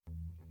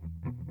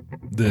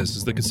This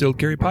is the Concealed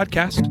Carry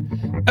Podcast,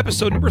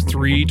 episode number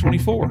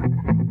 324.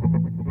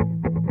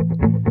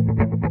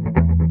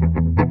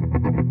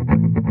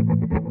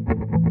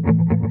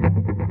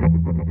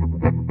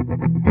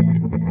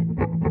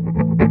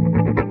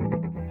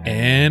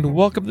 And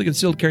welcome to the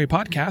Concealed Carry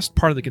Podcast,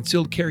 part of the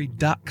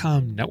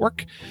ConcealedCarry.com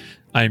network.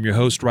 I am your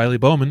host, Riley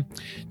Bowman.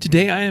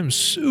 Today, I am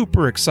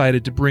super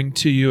excited to bring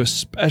to you a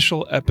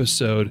special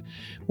episode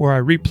where I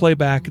replay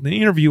back the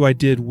interview I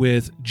did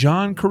with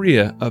John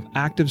Correia of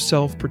Active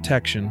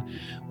Self-Protection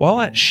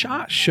while at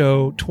SHOT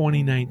Show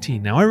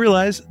 2019. Now, I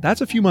realize that's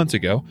a few months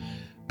ago,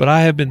 but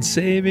I have been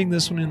saving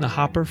this one in the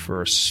hopper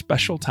for a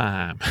special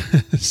time.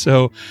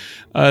 So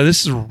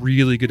this is a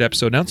really good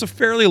episode. Now, it's a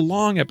fairly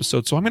long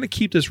episode, so I'm going to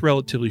keep this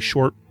relatively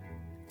short.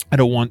 I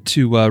don't want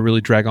to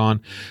really drag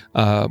on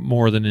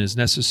more than is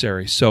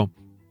necessary. So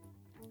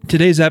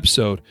today's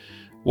episode,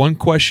 one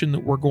question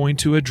that we're going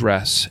to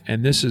address,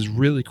 and this is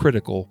really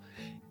critical,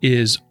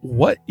 is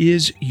what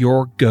is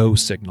your go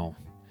signal?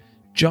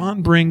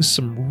 John brings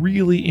some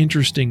really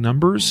interesting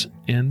numbers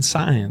and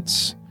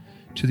science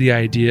to the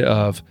idea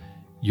of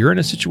you're in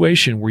a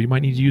situation where you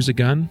might need to use a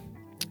gun.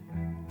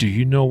 Do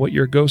you know what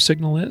your go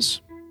signal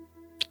is?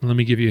 Let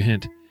me give you a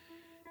hint. It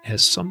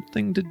has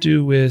something to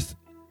do with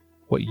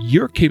what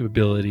your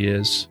capability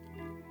is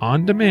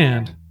on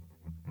demand,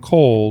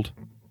 cold,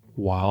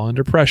 while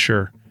under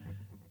pressure,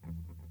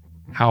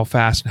 how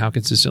fast and how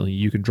consistently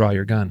you can draw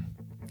your gun.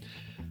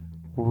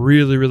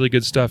 Really, really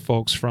good stuff,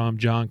 folks, from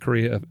John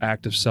Correia of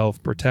Active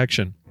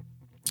Self-Protection.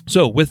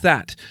 So with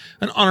that,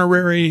 an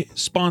honorary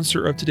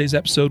sponsor of today's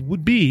episode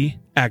would be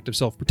Active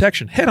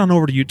Self-Protection. Head on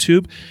over to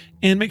YouTube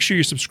and make sure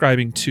you're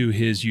subscribing to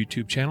his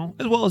YouTube channel,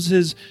 as well as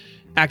his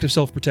Active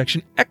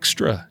Self-Protection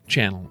Extra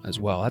channel as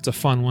well. That's a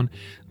fun one.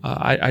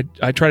 I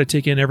try to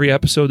take in every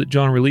episode that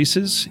John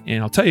releases,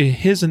 and I'll tell you,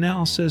 his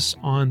analysis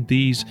on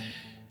these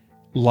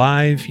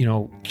live,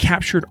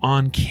 captured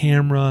on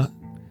camera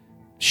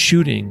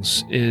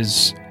shootings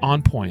is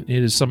on point.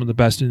 It is some of the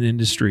best in the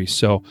industry.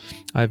 So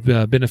I've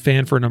been a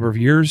fan for a number of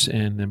years,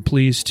 and I'm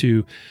pleased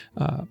to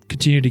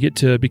continue to get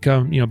to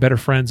become better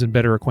friends and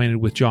better acquainted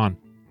with John.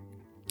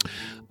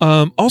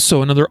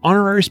 Also, another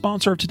honorary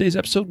sponsor of today's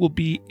episode will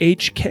be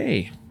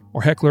HK,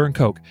 or Heckler &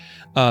 Koch.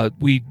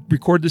 We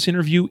recorded this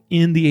interview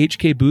in the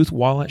HK booth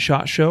while at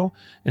SHOT Show,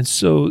 and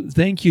so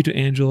thank you to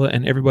Angela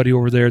and everybody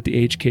over there at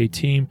the HK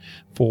team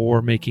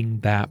for making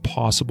that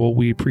possible.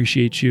 We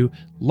appreciate you.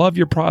 Love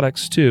your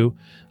products too.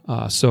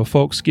 So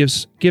folks, give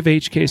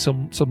HK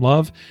some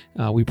love.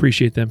 We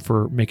appreciate them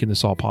for making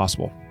this all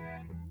possible.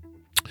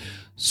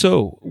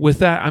 So with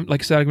that,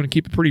 like I said, I'm going to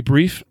keep it pretty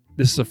brief.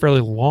 This is a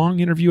fairly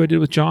long interview I did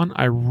with John.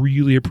 I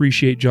really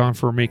appreciate John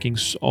for making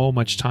so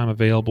much time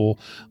available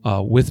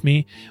with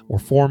me or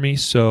for me.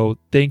 So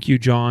thank you,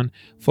 John.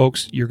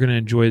 Folks, you're going to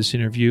enjoy this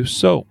interview.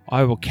 So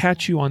I will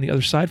catch you on the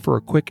other side for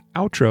a quick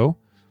outro.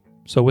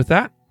 So with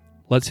that,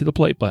 let's hit the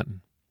play button.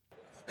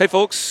 Hey,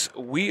 folks,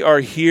 we are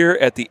here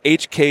at the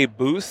HK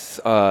booth,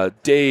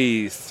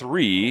 day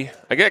 3.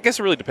 I guess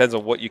it really depends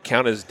on what you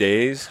count as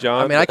days,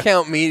 John. I mean, I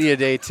count media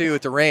day 2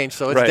 at the range,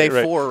 so it's day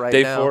 4 right now.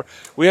 Day 4.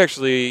 We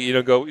actually,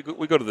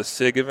 we go to the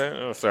SIG event.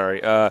 Oh,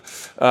 sorry.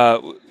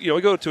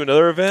 We go to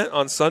another event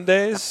on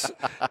Sundays.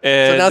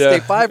 And, so now it's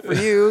day 5 for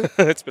you.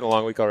 It's been a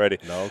long week already.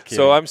 No kidding.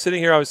 So I'm sitting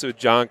here, obviously, with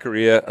John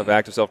Correia of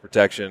Active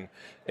Self-Protection.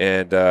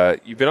 And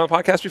you've been on the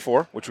podcast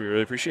before, which we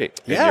really appreciate.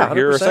 And yeah, you're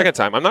here 100%. a second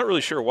time. I'm not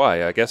really sure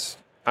why. I guess,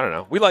 I don't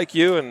know. We like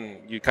you,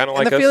 and you kind of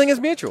like us. And the feeling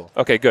is mutual.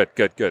 Okay, good.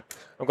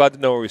 I'm glad to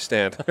know where we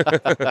stand.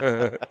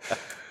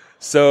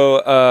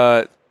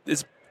 So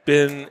it's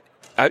been,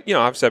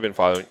 obviously I've been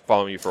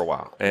following you for a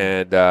while,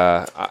 and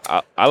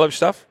I love your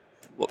stuff.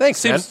 Well,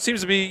 thanks, man.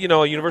 Seems to be,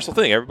 a universal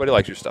thing. Everybody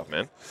likes your stuff,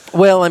 man.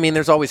 Well, I mean,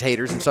 there's always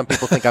haters, and some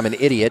people think I'm an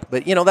idiot,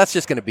 but, that's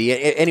just going to be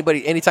it.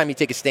 Anytime you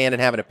take a stand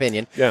and have an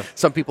opinion,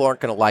 some people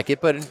aren't going to like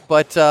it,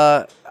 but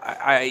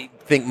I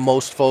think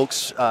most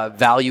folks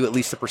value at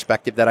least the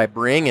perspective that I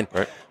bring, and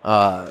right.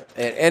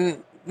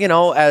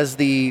 As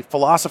the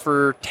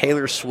philosopher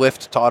Taylor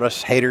Swift taught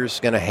us, haters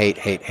gonna hate.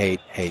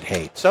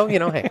 So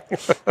hey.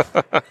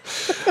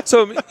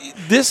 So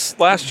this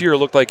last year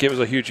looked like it was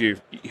a huge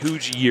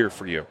year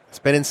for you. It's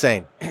been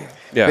insane.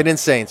 Yeah, been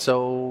insane.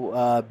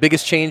 So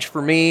biggest change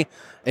for me.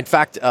 In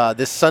fact,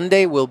 this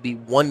Sunday will be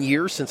 1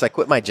 year since I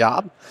quit my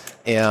job,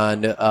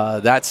 and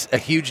that's a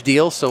huge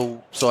deal.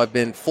 So I've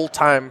been full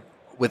time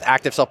with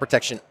Active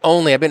Self-Protection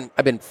only. I've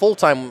been full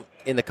time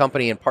in the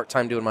company and part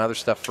time doing my other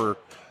stuff for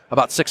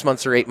about 6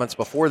 months or 8 months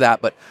before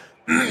that. But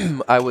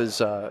I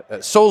was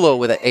solo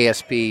with an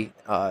ASP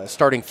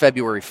starting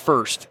February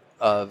 1st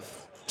of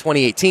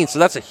 2018. So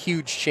that's a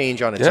huge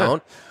change on its own.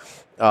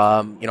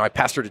 I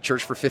pastored a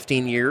church for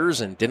 15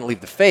 years and didn't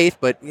leave the faith,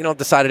 but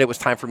decided it was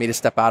time for me to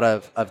step out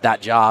of that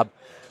job.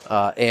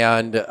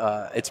 And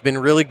it's been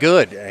really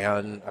good,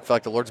 and I feel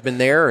like the Lord's been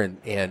there, and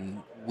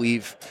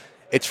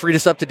it's freed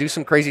us up to do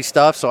some crazy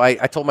stuff. So I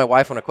told my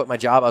wife when I quit my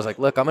job, I was like,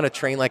 look, I'm going to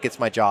train like it's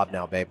my job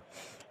now, babe.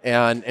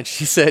 And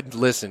she said,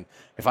 listen,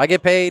 if I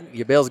get paid,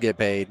 your bills get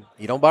paid.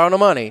 You don't borrow no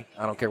money,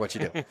 I don't care what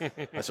you do.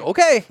 I said,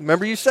 okay,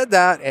 remember you said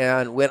that,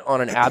 and went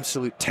on an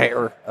absolute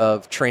tear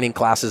of training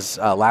classes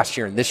last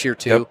year and this year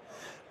too. Yep.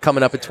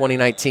 Coming up in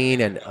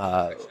 2019, and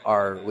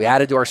we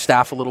added to our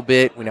staff a little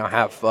bit. We now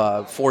have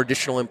 4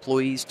 additional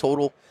employees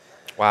total.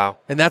 Wow.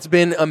 And that's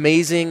been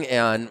amazing.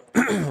 And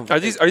are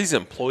these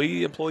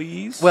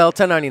employees? Well,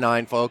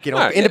 1099 folk,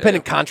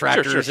 independent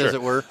contractors, sure. As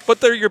it were.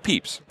 But they're your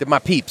peeps. They're my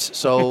peeps.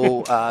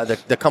 So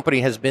the company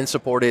has been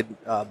supported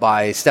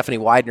by Stephanie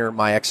Widener,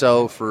 my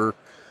XO, for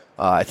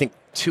I think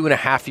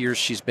 2.5 years.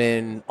 She's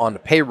been on the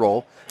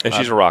payroll. And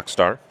she's a rock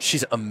star.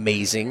 She's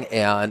amazing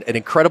and an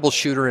incredible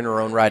shooter in her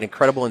own right,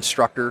 incredible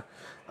instructor.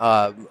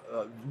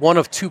 One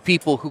of 2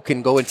 people who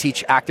can go and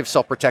teach active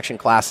self-protection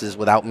classes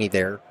without me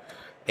there.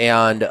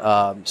 And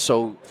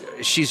so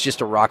she's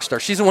just a rock star.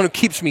 She's the one who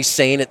keeps me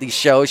sane at these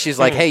shows. She's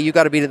like, hey, you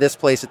got to be to this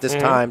place at this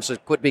time, so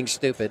quit being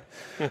stupid.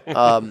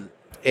 And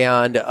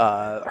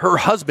her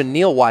husband,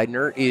 Neil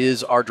Widener,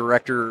 is our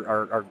director,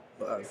 our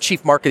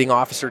chief marketing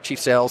officer, chief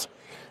sales.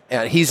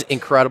 And he's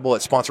incredible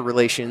at sponsor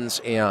relations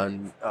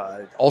and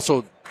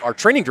also our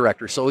training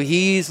director. So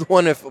he's the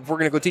one, if we're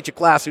going to go teach a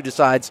class, who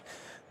decides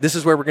this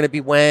is where we're going to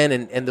be when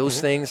and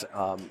those things.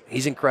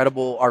 He's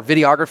incredible. Our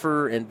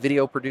videographer and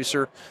video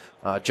producer,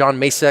 John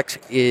Masek,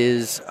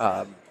 is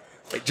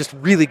just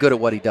really good at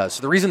what he does.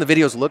 So the reason the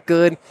videos look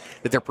good,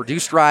 that they're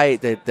produced right,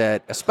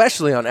 that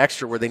especially on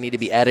Extra where they need to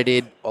be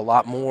edited a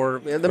lot more.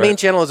 The main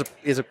channel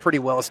is a pretty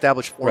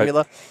well-established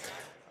formula.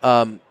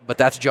 Right. But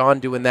that's John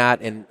doing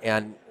that,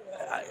 and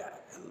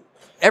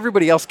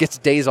everybody else gets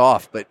days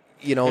off, but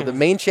the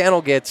main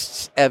channel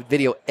gets a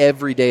video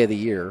every day of the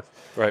year.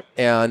 Right.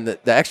 And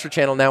the Extra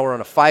channel, now we're on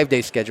a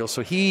 5-day schedule,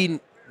 so he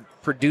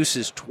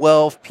produces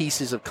 12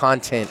 pieces of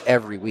content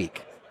every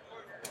week,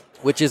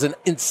 which is an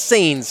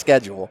insane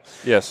schedule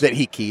that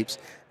he keeps.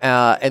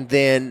 And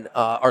then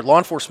our law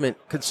enforcement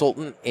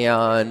consultant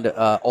and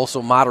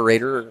also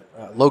moderator,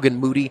 Logan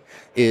Moody,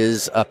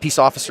 is a peace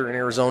officer in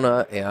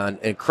Arizona and an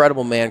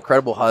incredible man,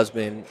 incredible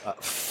husband,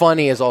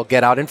 funny as all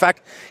get out. In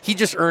fact, he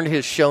just earned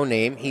his show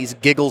name. He's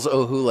Giggles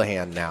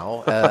O'Houlihan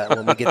now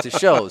when we get to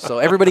shows. So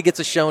everybody gets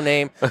a show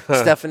name.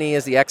 Stephanie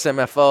is the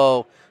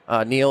XMFO.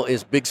 Neil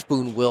is Big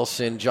Spoon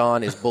Wilson.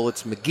 John is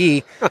Bullets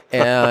McGee.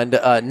 And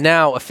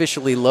now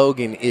officially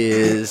Logan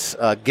is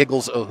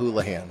Giggles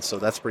O'Houlihan. So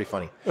that's pretty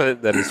funny.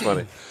 That is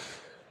funny.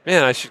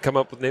 Man, I should come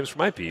up with names for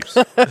my peeps.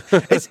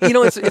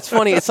 It's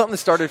funny. It's something that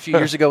started a few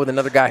years ago with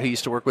another guy who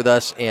used to work with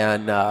us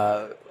and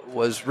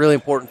was really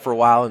important for a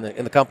while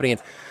in the company.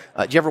 And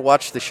did you ever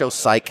watch the show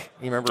Psych?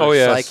 You remember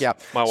Psych? Yeah.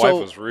 My wife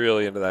was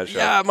really into that show.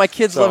 Yeah, my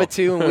kids love it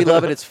too, and we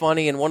love it. It's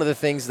funny. And one of the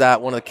things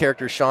that one of the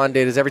characters, Sean,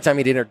 did is every time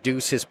he'd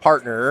introduce his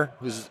partner,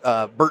 who's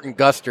Burton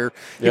Guster,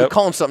 he would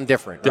call him something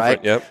different,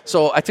 right? Yep.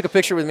 So I took a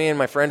picture with me and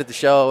my friend at the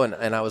show,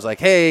 and I was like,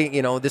 hey,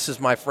 this is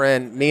my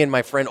friend. Me and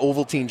my friend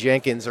Ovaltine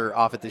Jenkins are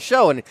off at the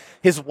show. And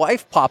his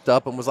wife popped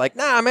up and was like,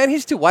 nah, man,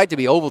 he's too white to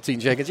be Ovaltine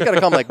Jenkins. You got to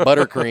call him like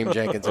Buttercream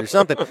Jenkins or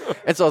something.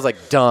 And so I was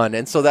like, done.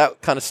 And so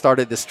that kind of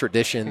started this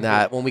tradition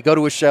that when we go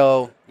to a show,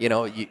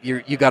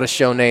 you got a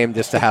show name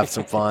just to have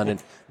some fun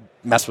and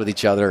mess with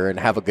each other and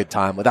have a good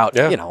time without,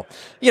 you know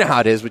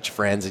how it is with your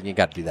friends and you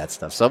got to do that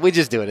stuff. So we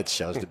just do it at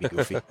shows to be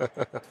goofy.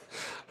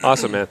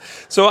 Awesome, man.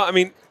 So, I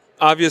mean,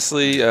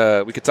 obviously,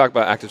 we could talk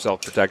about active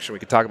self-protection. We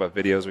could talk about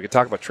videos. We could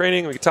talk about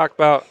training. We could talk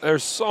about,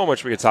 there's so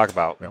much we could talk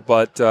about. Yeah.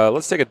 But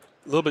let's take a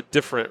little bit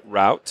different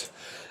route.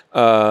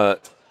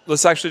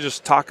 Let's actually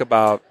just talk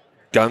about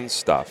gun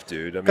stuff,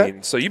 dude. I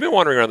mean, so you've been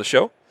wandering around the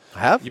show. I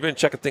have. You've been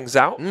checking things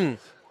out.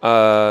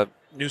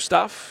 New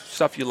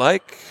stuff you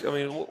like? I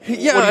mean, what are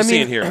you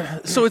seeing here?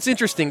 So it's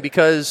interesting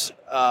because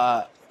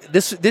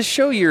this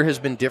show year has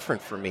been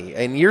different for me.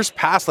 In years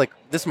past, like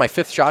this is my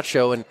 5th SHOT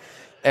Show,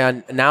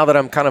 and now that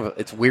I'm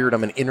it's weird,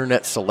 I'm an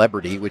internet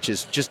celebrity, which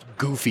is just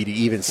goofy to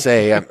even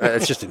say.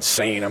 It's just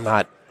insane. I'm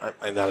not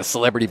a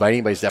celebrity by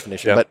anybody's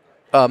definition. Yep.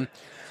 But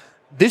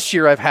this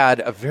year I've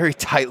had a very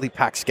tightly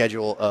packed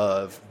schedule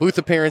of booth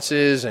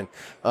appearances and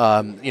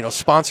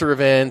sponsor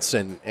events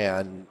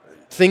and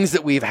things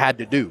that we've had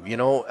to do,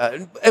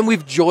 and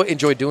we've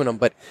enjoyed doing them.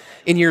 But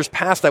in years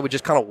past, I would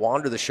just kind of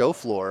wander the show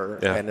floor,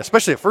 and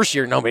especially the first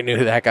year, nobody knew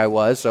who that guy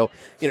was. So,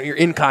 you're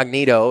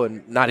incognito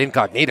and not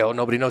incognito.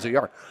 Nobody knows who you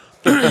are.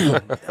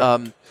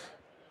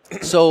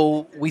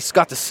 So we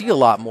got to see a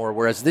lot more,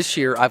 whereas this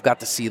year I've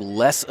got to see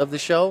less of the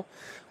show,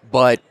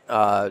 but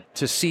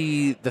to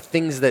see the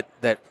things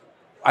that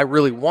I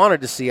really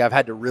wanted to see, I've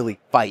had to really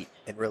fight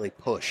and really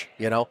push,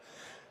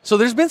 So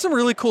there's been some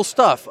really cool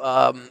stuff.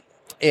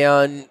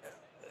 And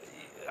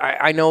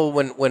I know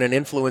when an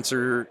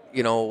influencer,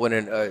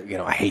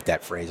 I hate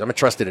that phrase. I'm a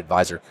trusted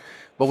advisor.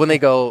 But when they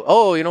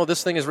go,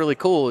 this thing is really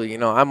cool,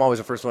 I'm always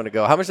the first one to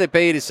go, how much they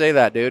pay you to say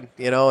that, dude?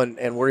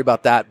 And worry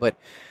about that. But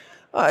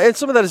and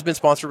some of that has been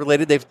sponsor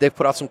related. They've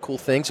put out some cool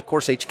things. Of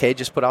course, HK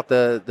just put out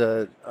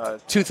the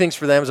 2 things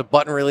for them as a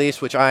button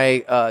release, which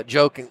I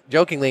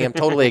jokingly am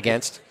totally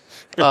against.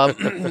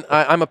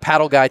 I'm a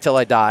paddle guy till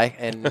I die,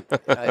 and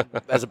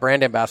as a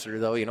brand ambassador,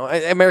 though,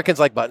 Americans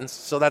like buttons,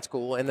 so that's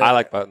cool. And I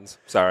like buttons.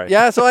 Sorry.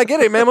 Yeah, so I get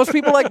it, man. Most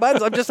people like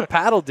buttons. I'm just a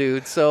paddle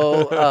dude.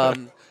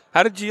 So,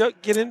 how did you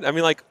get in? I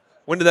mean, like,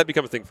 when did that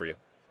become a thing for you?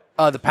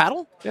 The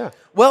paddle? Yeah.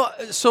 Well,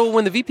 so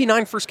when the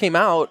VP9 first came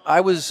out,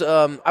 I was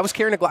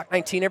carrying a Glock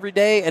 19 every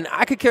day, and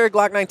I could carry a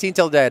Glock 19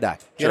 till the day I die.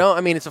 Sure.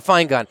 I mean, it's a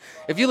fine gun.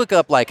 If you look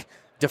up like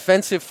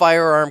defensive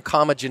firearm,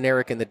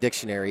 generic in the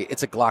dictionary,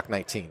 it's a Glock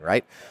 19,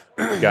 right?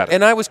 Got it.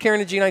 And I was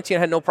carrying a G19, I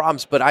had no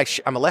problems, but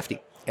I'm a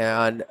lefty,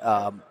 and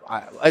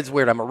it's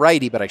weird. I'm a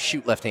righty, but I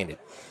shoot left-handed.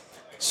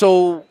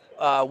 So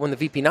when the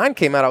VP9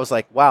 came out, I was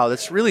like, wow,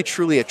 that's really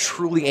truly a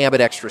truly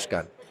ambidextrous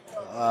gun.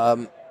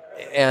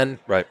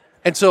 Right.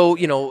 And so,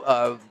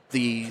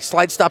 the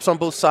slide stops on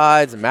both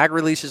sides, the mag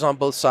releases on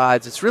both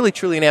sides. It's really,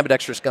 truly an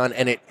ambidextrous gun.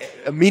 And it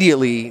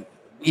immediately,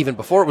 even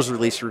before it was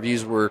released,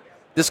 reviews were,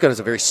 this gun is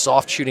a very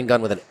soft shooting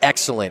gun with an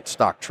excellent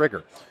stock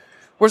trigger.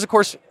 Whereas, of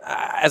course,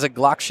 as a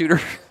Glock shooter,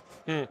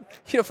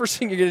 first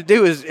thing you're going to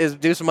do is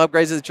do some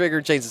upgrades to the trigger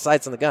and change the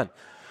sights on the gun.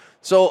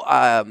 So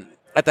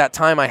at that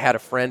time, I had a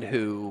friend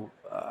who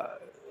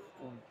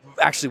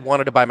actually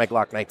wanted to buy my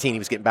Glock 19. He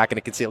was getting back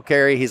into concealed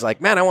carry. He's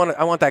like, man, I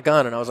want that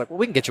gun. And I was like, well,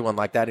 we can get you one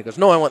like that. And he goes,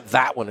 no, I want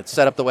that one. It's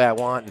set up the way I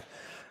want. And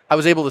I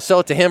was able to sell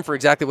it to him for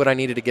exactly what I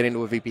needed to get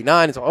into a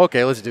VP9. And so,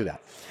 okay, let's do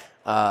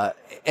that.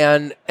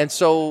 And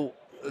so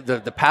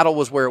the paddle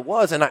was where it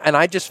was. And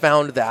I just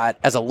found that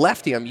as a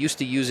lefty, I'm used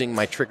to using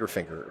my trigger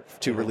finger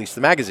to release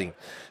the magazine.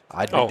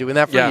 I'd been doing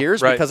that for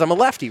years because I'm a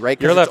lefty, right?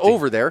 Because it's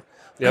over there.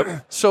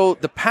 Yep. So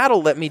the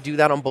paddle let me do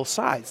that on both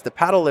sides. The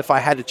paddle, if I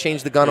had to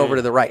change the gun over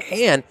to the right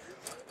hand,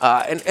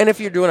 and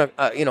if you're doing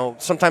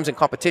sometimes in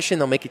competition,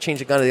 they'll make you change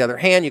the gun to the other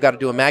hand. You got to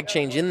do a mag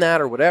change in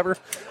that or whatever.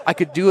 I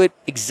could do it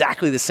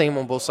exactly the same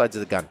on both sides of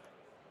the gun.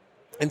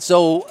 And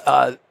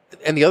so,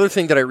 and the other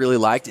thing that I really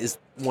liked is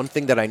one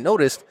thing that I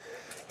noticed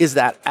is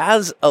that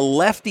as a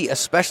lefty,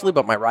 especially,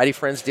 but my righty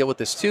friends deal with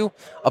this too,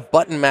 a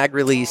button mag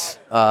release,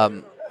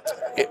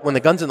 when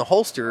the gun's in the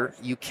holster,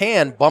 you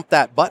can bump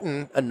that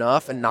button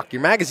enough and knock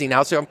your magazine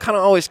out. So I'm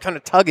always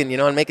tugging,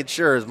 and making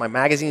sure, is my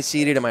magazine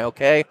seated? Am I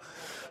okay?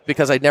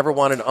 Because I never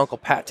wanted Uncle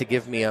Pat to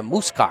give me a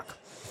moose cock.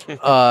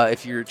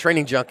 If you're a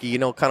training junkie, you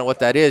know kind of what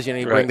that is.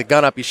 You bring the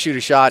gun up, you shoot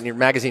a shot, and your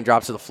magazine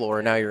drops to the floor,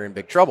 and now you're in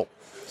big trouble.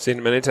 Seen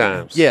it many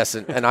times. Yes,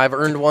 and I've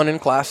earned one in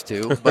class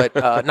too, but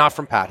not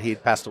from Pat. He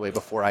had passed away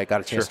before I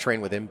got a chance to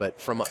train with him,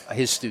 but from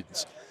his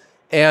students.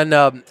 And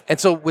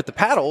so with the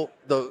paddle,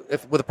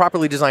 with a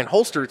properly designed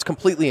holster, it's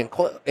completely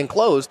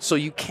enclosed, so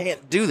you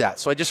can't do that.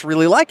 So I just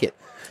really like it.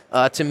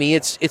 To me,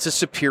 it's a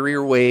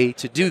superior way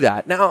to do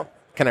that. Now,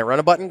 can I run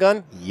a button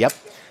gun? Yep.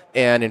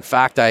 And in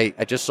fact, I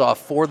just saw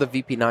for the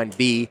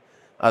VP9B,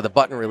 the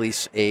button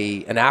release,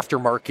 an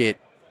aftermarket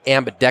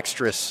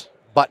ambidextrous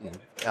button,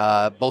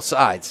 both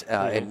sides.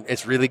 And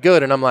it's really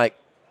good. And I'm like,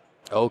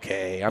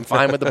 okay, I'm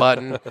fine with the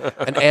button.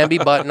 An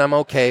ambi button I'm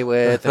okay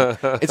with. And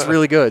it's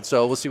really good.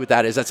 So we'll see what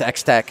that is. That's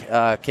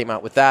X-Tech came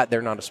out with that.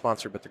 They're not a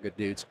sponsor, but they're good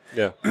dudes.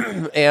 Yeah.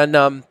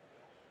 And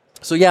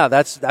so yeah,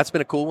 that's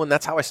been a cool one.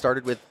 That's how I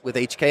started with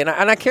HK. And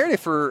I carried it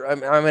for,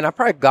 I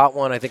probably got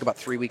one, I think about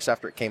 3 weeks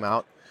after it came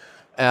out.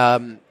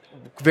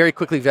 Very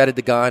quickly vetted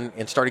the gun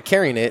and started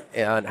carrying it,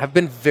 and have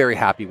been very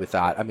happy with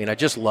that. I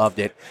just loved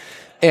it.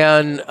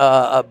 And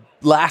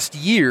last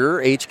year,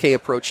 HK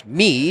approached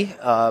me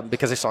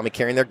because they saw me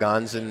carrying their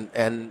guns,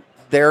 and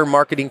their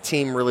marketing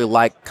team really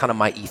liked kind of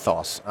my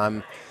ethos.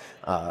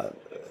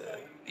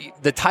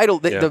 The title,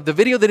 the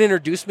video that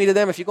introduced me to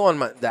them, if you go on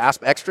the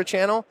Asp Extra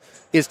channel,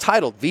 is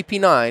titled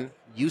VP9,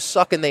 You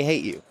Suck and They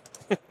Hate You.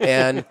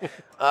 And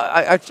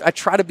I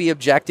try to be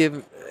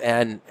objective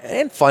and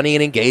funny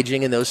and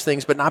engaging in those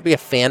things, but not be a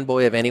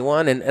fanboy of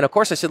anyone. And of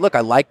course I said, look,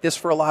 I like this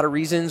for a lot of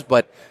reasons,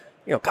 but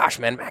gosh,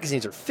 man,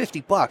 magazines are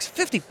 $50.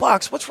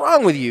 $50? What's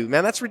wrong with you,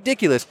 man? That's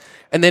ridiculous.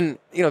 And then,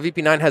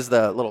 VP9 has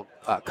the little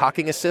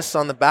cocking assists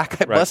on the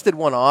back. I busted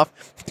one off,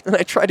 and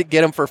I tried to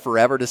get them for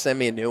forever to send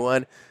me a new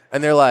one.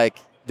 And they're like,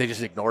 they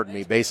just ignored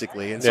me,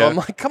 basically. And so I'm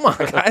like, come on,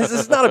 guys,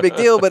 this is not a big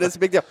deal, but it's a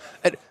big deal.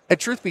 And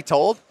truth be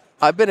told,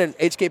 I've been an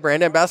HK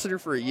brand ambassador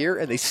for a year,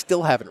 and they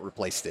still haven't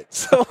replaced it.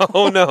 So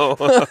oh, no.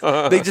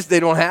 they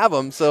don't have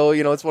them. So,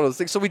 it's one of those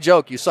things. So we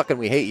joke, you suck and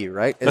we hate you,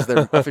 right? Is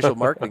their official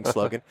marketing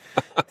slogan.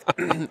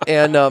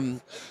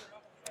 And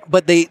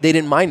but they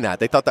didn't mind that.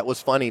 They thought that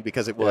was funny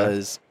because it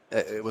was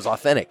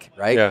authentic,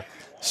 right? Yeah.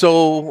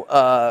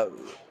 So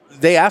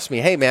they asked me,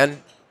 hey,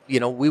 man,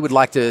 we would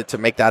like to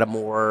make that a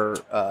more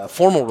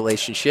formal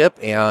relationship,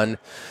 and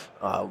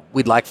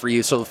we'd like for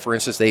you. So, for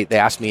instance, they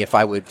asked me if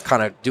I would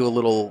kind of do a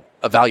little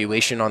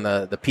evaluation on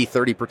the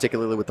P30,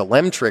 particularly with the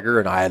LEM trigger,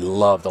 and I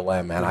love the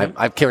LEM, man. Mm-hmm.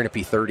 I'm carrying a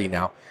P30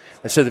 now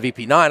instead of the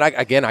VP9.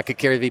 I could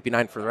carry the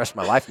VP9 for the rest of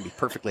my life and be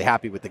perfectly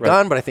happy with the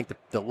gun, but I think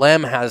the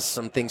LEM has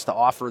some things to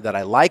offer that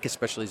I like,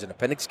 especially as an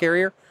appendix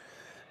carrier.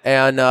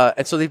 And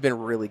so they've been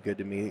really good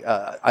to me.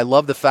 I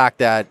love the fact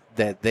that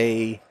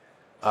they,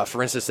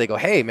 for instance, they go,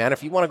 hey, man,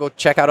 if you want to go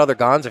check out other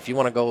guns, if you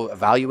want to go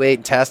evaluate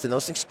and test and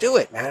those things, do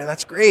it, man.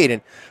 That's great.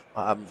 And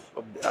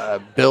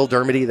Bill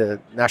Dermody, the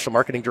national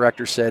marketing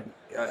director, said,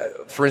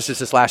 for instance,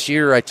 this last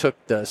year I took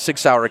the Sig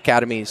Sauer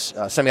Academy's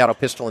semi-auto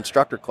pistol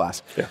instructor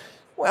class. Yeah.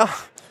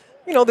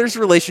 Well, there's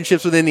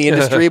relationships within the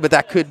industry, but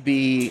that could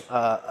be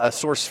a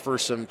source for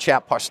some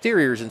chap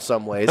posteriors in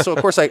some ways. So, of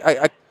course,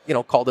 I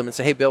called him and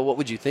said, hey, Bill, what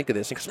would you think of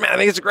this? He goes, man, I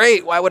think it's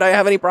great. Why would I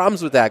have any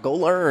problems with that? Go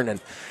learn and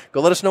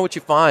go let us know what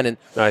you find. And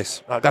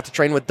nice. I got to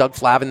train with Doug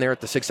Flavin there at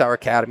the Sig Sauer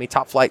Academy,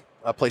 top flight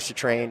place to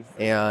train,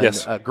 and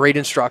yes. Great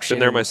instruction. Been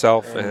there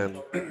myself,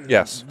 and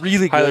yes,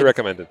 really good. Highly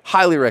recommended.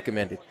 Highly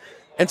recommended.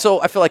 And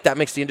so I feel like that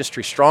makes the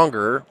industry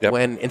stronger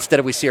when instead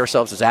of we see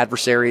ourselves as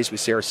adversaries, we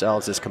see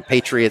ourselves as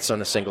compatriots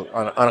on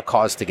a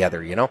cause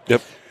together,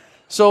 Yep.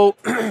 So,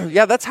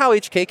 that's how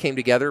HK came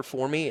together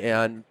for me,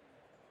 and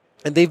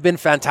they've been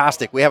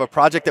fantastic. We have a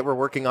project that we're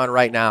working on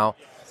right now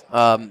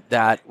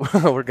that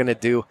we're going to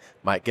do.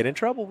 Might get in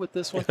trouble with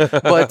this one,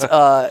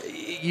 but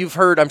you've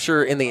heard, I'm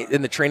sure, in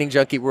the training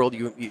junkie world,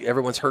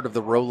 everyone's heard of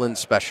the Roland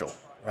Special,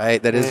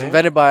 right? That is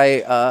invented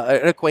by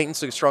an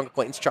acquaintance, a strong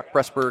acquaintance, Chuck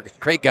Pressburg,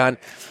 great gun.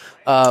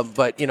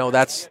 But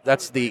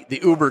that's the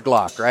Uber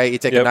Glock, right? You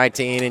take a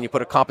 19 and you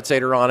put a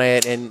compensator on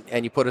it,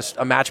 and you put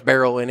a match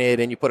barrel in it,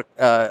 and you put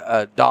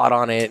a dot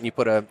on it, and you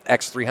put a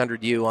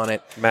X300U on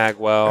it,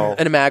 magwell,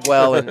 and a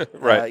magwell, and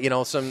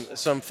right.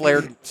 Some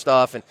flared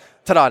stuff, and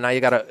ta-da! Now you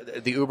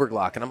got the Uber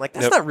Glock, and I'm like,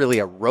 that's not really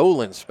a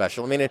Roland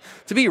Special. I mean,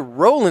 to be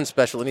Roland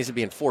Special, it needs to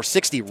be in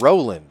 460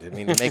 Roland. I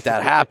mean, to make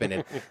that happen,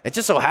 and it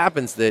just so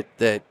happens that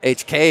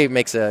HK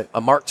makes a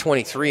Mark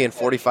 23 and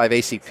 45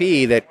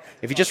 ACP that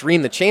if you just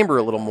ream the chamber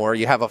a little more,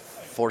 you have a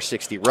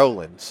 460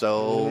 Roland.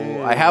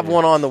 So I have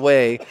one on the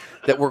way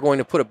that we're going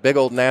to put a big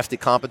old nasty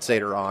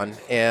compensator on,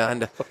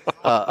 and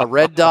a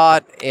red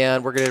dot,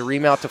 and we're going to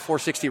remount to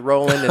 460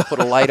 Roland and put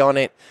a light on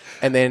it,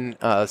 and then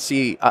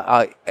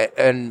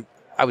and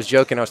I was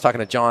joking. I was talking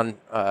to John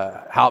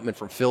Hauptman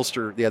from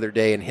Filster the other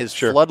day, and his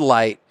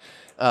floodlight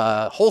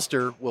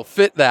holster will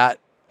fit that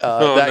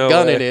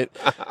gun in it.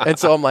 And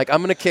so I'm like, I'm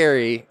going to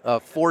carry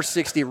a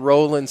 460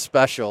 Roland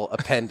Special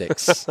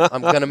appendix.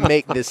 I'm going to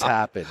make this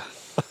happen.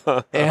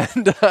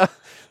 And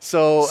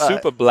so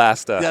Super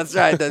Blaster. That's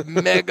right, the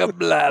Mega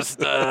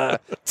Blaster,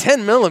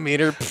 10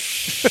 millimeter.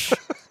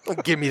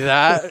 Don't give me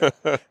that.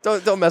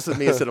 Don't mess with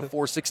me instead of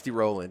 460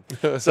 Roland.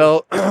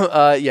 So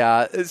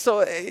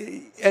So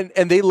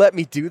and they let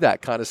me do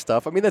that kind of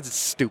stuff. I mean, that's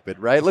stupid,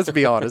 right? Let's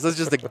be honest. That's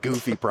just a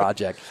goofy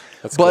project.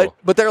 That's cool.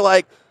 But they're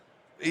like,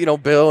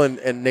 Bill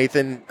and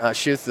Nathan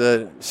Schuth,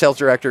 the sales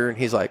director, and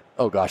he's like,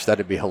 oh gosh,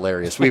 that'd be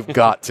hilarious. We've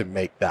got to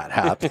make that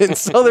happen.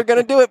 So they're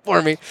going to do it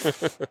for me.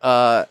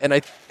 And I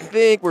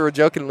think we were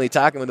jokingly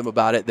talking with them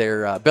about it.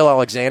 Bill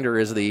Alexander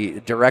is the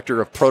director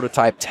of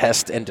prototype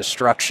test and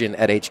destruction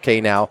at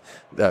HK now.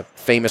 The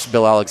famous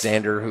Bill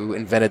Alexander who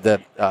invented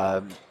the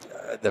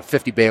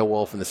 50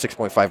 Beowulf and the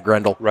 6.5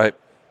 Grendel. Right.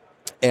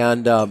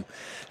 And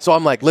so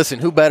I'm like, listen,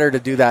 who better to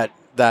do that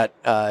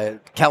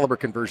caliber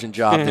conversion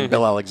job than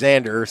Bill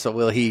Alexander, so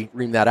will he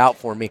ream that out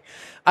for me?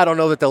 I don't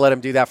know that they'll let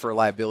him do that for a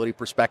liability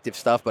perspective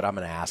stuff, but I'm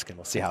going to ask and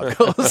we'll see how it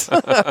goes.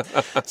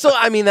 So,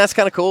 I mean, that's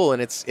kind of cool,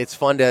 and it's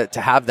fun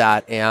to have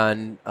that,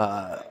 and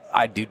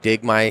I do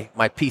dig my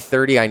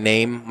P30. I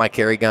name my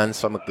carry gun,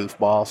 so I'm a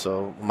goofball,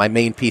 so my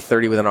main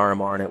P30 with an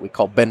RMR in it we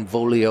call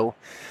Benvolio,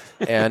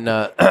 and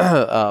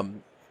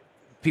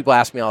people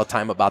ask me all the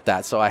time about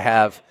that, so I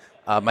have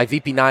my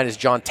VP9 is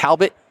John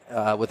Talbot,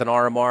 with an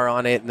RMR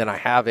on it, and then I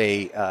have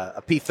a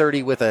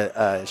P30 with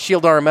a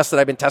Shield RMS that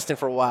I've been testing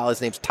for a while.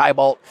 His name's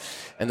Tybalt,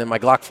 and then my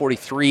Glock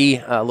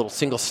 43 little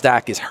single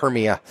stack is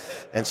Hermia.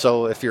 And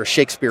so, if you're a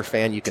Shakespeare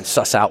fan, you can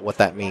suss out what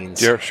that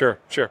means. Yeah, sure.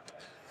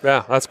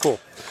 Yeah, that's cool.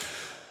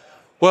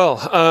 Well,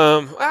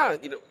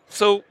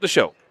 so the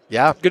show,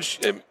 good,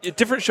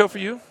 different show for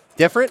you.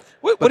 Different.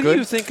 What do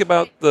you think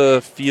about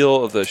the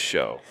feel of the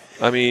show?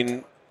 I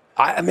mean,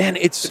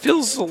 it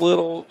feels a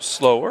little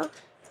slower.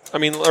 I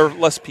mean, or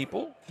less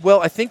people.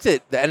 Well, I think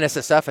that the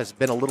NSSF has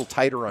been a little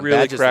tighter on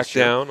badges cracked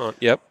down on.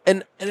 Yep.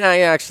 And I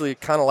actually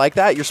kind of like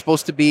that. You're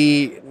supposed to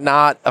be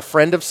not a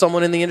friend of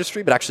someone in the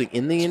industry, but actually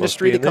in the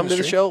industry to come to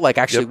the show, like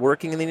actually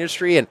working in the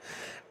industry. And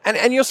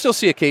you'll still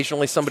see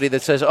occasionally somebody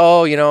that says,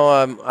 "Oh,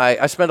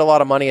 I spent a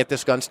lot of money at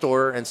this gun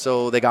store, and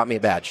so they got me a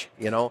badge."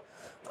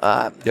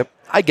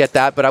 I get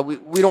that, but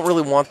we don't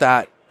really want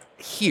that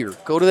here.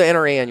 Go to the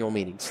NRA annual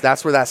meetings.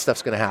 That's where that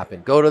stuff's going to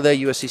happen. Go to the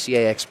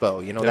USCCA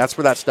Expo. That's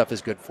where that stuff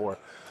is good for.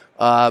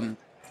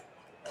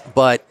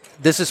 But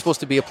this is supposed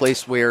to be a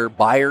place where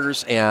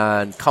buyers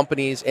and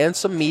companies and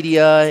some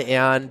media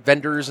and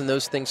vendors and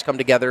those things come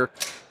together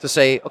to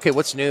say, okay,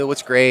 what's new?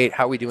 What's great?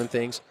 How are we doing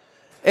things?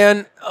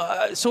 And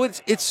so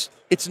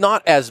it's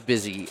not as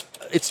busy.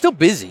 It's still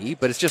busy,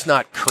 but it's just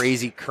not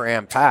crazy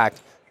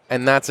cram-packed,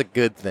 and that's a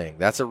good thing.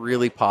 That's a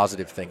really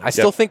positive ththing. I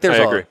still think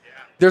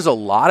there's a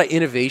lot of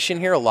innovation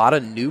here, a lot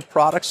of new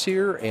products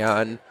here,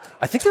 and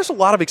I think there's a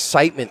lot of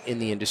excitement in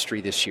the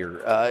industry this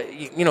year.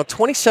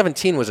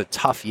 2017 was a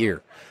tough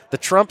year. The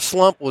Trump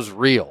slump was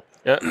real.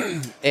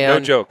 Yeah. No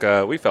joke.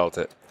 We felt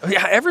it.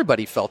 Yeah,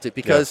 everybody felt it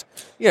because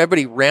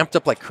everybody ramped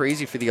up like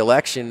crazy for the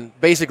election,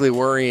 basically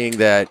worrying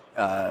that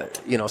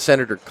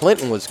Senator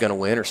Clinton was going to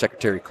win or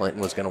Secretary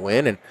Clinton was going to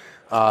win,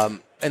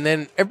 and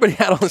then everybody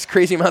had all this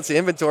crazy amounts of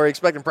inventory,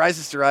 expecting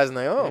prices to rise, and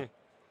they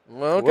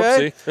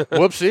okay,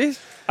 whoopsies.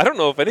 I don't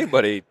know if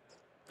anybody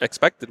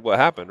expected what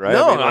happened, right?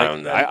 No,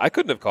 I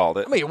couldn't have called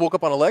it. I mean, you woke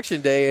up on election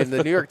day and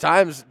the New York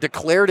Times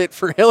declared it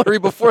for Hillary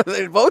before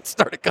the votes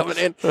started coming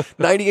in,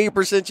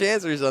 98%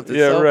 chance or something.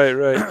 Yeah, so,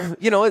 right.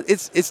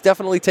 It's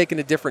definitely taken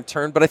a different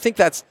turn, but I think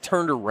that's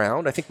turned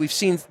around. I think we've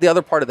seen the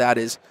other part of that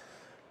is,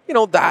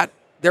 that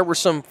there were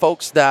some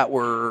folks that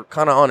were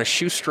kind of on a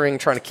shoestring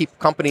trying to keep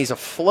companies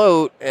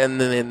afloat and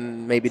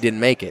then maybe didn't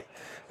make it.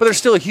 But there's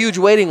still a huge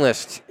waiting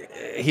list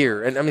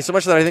here. And I mean, so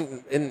much that I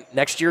think in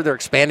next year they're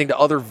expanding to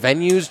other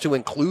venues to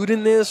include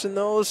in this and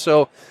those.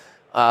 So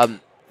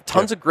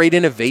tons of great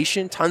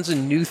innovation, tons of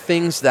new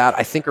things that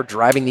I think are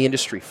driving the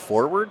industry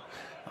forward.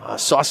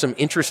 Saw some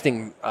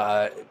interesting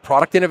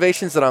product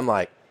innovations that I'm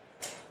like,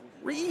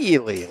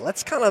 really?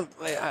 Let's kind of,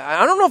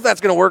 I don't know if that's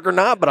going to work or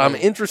not, but I'm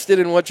interested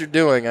in what you're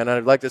doing and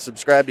I'd like to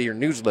subscribe to your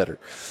newsletter.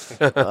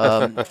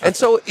 And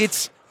so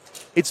it's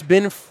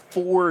been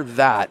for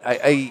that.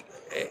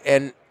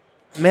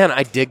 Man,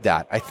 I dig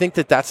that. I think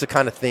that that's the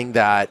kind of thing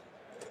that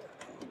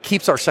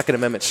keeps our Second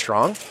Amendment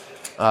strong.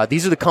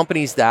 These are the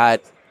companies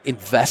that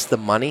invest the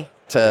money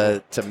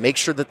to make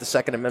sure that the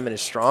Second Amendment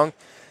is strong.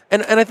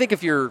 And I think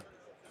if you're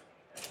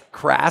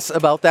crass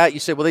about that, you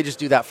say, well, they just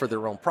do that for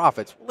their own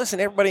profits. Well, listen,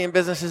 everybody in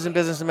business is in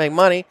business to make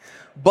money,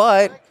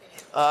 but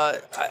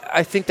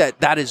I think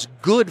that is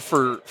good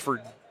for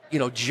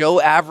Joe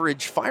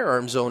average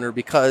firearms owner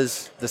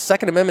because the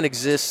Second Amendment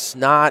exists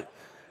not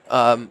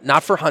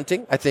for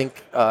hunting. I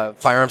think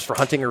firearms for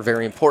hunting are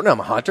very important. I'm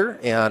a hunter,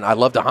 and I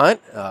love to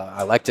hunt.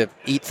 I like to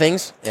eat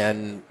things,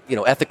 and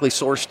ethically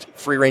sourced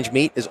free-range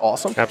meat is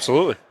awesome.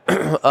 Absolutely.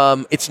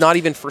 It's not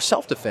even for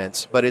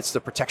self-defense, but it's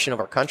the protection of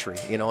our country,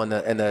 and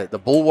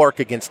the bulwark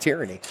against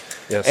tyranny.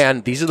 Yes.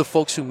 And these are the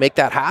folks who make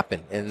that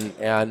happen.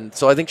 And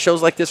so I think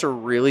shows like this are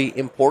really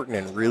important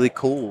and really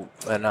cool,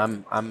 and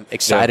I'm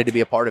excited to be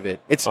a part of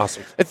it. It's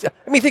awesome.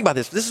 Think about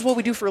this. This is what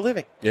we do for a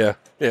living. Yeah.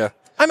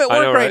 I'm at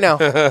work right now.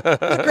 It's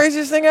the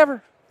craziest thing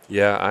ever.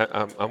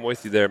 Yeah, I'm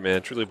with you there,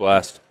 man. Truly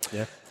blessed.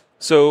 Yeah.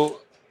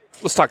 So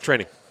let's talk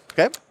training.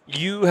 Okay.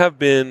 You have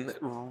been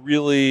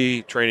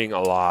really training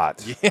a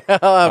lot. Yeah,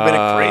 I've been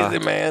a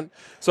crazy man.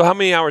 So how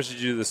many hours did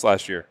you do this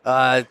last year?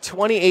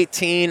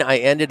 2018, I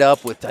ended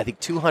up with, I think,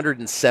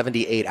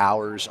 278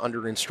 hours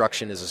under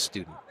instruction as a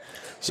student.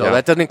 So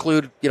that doesn't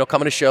include,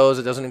 coming to shows.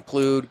 It doesn't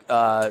include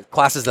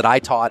classes that I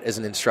taught as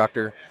an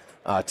instructor.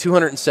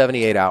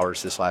 278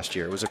 hours this last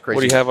year. It was a crazy.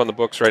 What do you have on the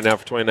books right now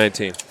for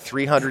 2019?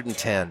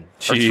 310.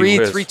 Or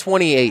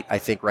 328, I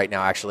think, right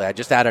now, actually. I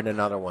just added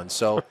another one.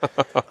 So,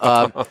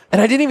 and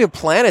I didn't even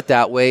plan it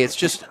that way. It's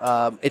just,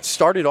 it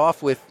started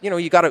off with,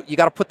 you got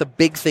to put the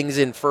big things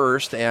in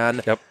first. And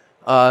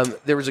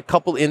there was a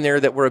couple in there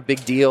that were a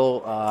big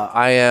deal.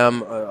 I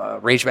am a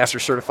Rage Master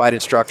certified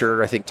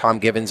instructor. I think Tom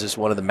Givens is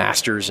one of the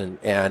masters,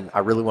 and I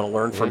really want to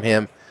learn from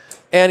him.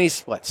 And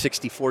he's,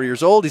 64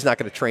 years old. He's not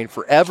going to train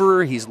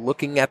forever. He's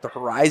looking at the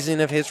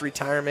horizon of his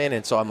retirement.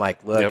 And so I'm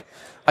like, look,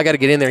 I got to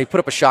get in there. He put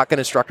up a shotgun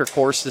instructor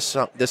course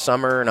this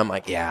summer, and I'm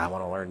like, yeah, I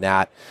want to learn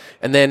that.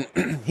 And then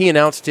he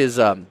announced his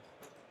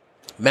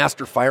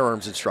master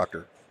firearms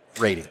instructor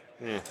rating.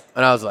 And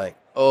I was like,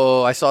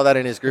 I saw that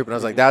in his group, and I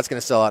was like, that's going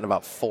to sell out in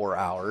about 4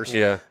 hours.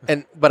 Yeah.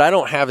 But I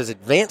don't have his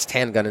advanced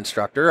handgun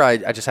instructor.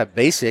 I just have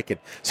basic. And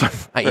so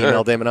I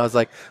emailed him, and I was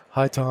like,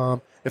 hi,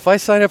 Tom. If I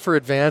sign up for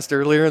advanced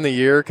earlier in the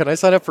year, can I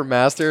sign up for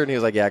master? And he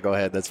was like, yeah, go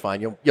ahead. That's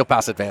fine. You'll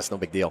pass advanced. No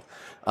big deal.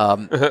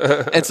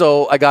 And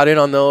so I got in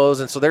on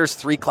those. And so there's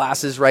 3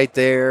 classes right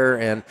there.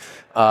 And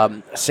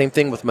same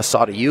thing with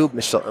Massad Ayoob.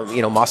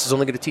 Moss is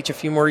only going to teach a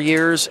few more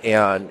years.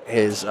 And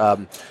his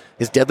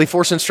deadly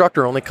force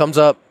instructor only comes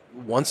up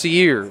once a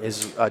year.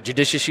 His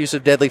judicious use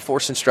of deadly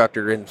force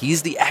instructor. And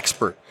he's the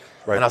expert.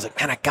 Right. And I was like,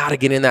 man, I got to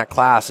get in that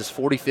class. It's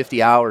 40,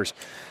 50 hours.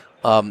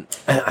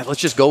 Let's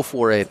just go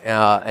for it.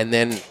 And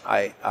then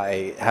I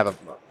have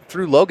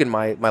through Logan,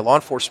 my law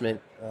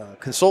enforcement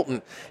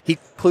consultant, he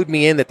clued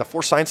me in that the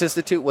Force Science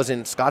Institute was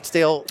in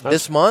Scottsdale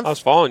this month. I was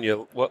following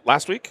you. What,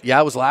 last week? Yeah,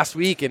 it was last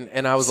week,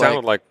 and I was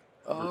Sounded like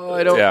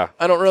I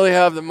don't really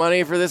have the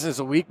money for this. And it's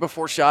a week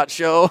before SHOT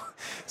Show,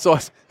 so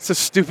it's a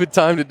stupid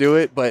time to do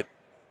it. But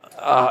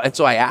and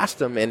so I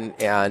asked him,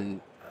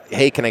 and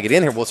hey, can I get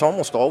in here? Well, it's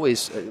almost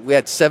always, we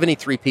had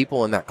 73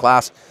 people in that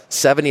class.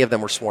 70 of them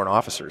were sworn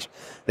officers.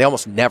 They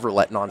almost never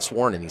let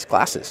non-sworn in these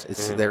classes.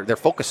 It's their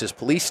focus is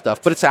police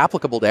stuff, but it's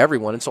applicable to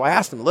everyone. And so I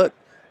asked them, look,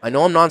 I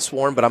know I'm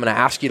non-sworn, but I'm going to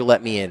ask you to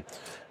let me in.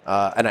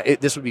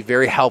 This would be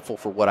very helpful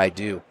for what I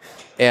do.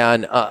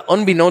 And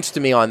unbeknownst to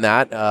me on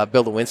that,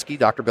 Bill Lewinsky,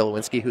 Dr. Bill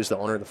Lewinsky, who's the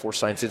owner of the Force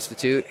Science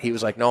Institute, he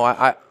was like, no,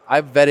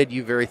 I've vetted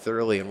you very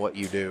thoroughly in what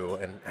you do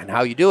and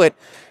how you do it,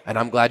 and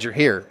I'm glad you're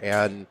here.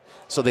 And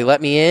so they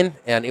let me in,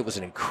 and it was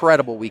an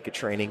incredible week of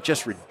training,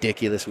 just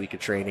ridiculous week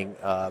of training,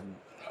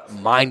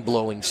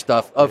 mind-blowing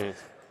stuff of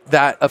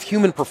of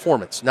human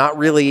performance, not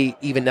really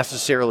even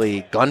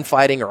necessarily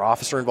gunfighting or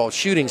officer-involved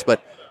shootings,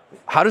 but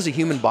how does a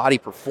human body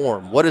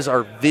perform? What is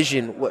our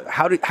vision?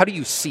 How do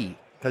you see?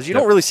 Because you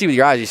don't really see with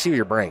your eyes, you see with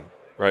your brain.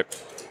 Right.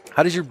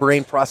 How does your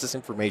brain process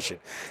information?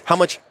 How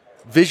much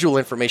visual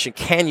information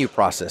can you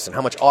process, and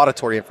how much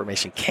auditory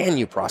information can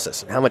you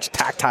process, and how much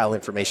tactile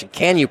information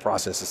can you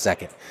process a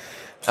second?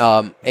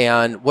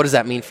 And what does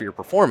that mean for your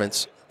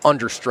performance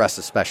under stress,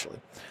 especially?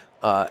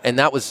 And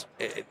that was,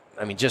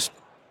 just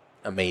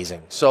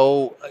amazing.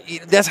 So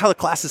that's how the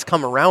classes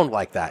come around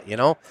like that,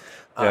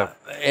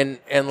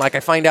 And like I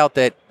find out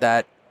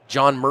that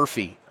John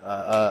Murphy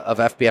of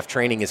FBF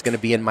training is going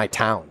to be in my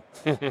town,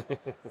 and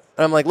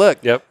I'm like, look,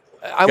 yep.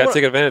 I want to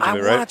take advantage of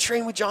it, right? I want to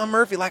train with John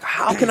Murphy. Like,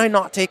 how can I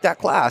not take that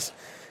class?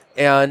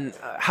 And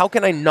how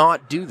can I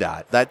not do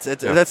that? That's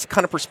the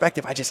kind of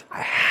perspective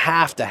I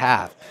have to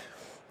have.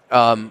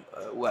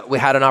 We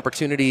had an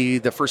opportunity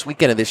the first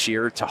weekend of this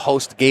year to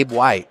host Gabe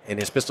White and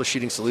his Pistol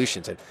Shooting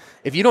Solutions. And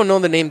if you don't know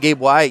the name Gabe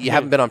White, you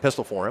haven't been on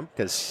Pistol Forum,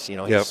 because he's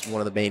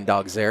one of the main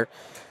dogs there.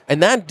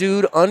 And that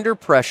dude, under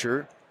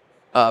pressure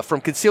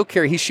from concealed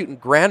carry, he's shooting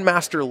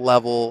Grandmaster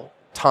level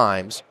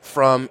times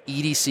from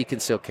EDC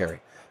concealed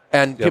carry.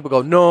 And people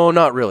go, no,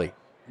 not really.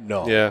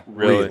 No, yeah,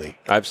 really.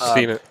 I've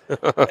seen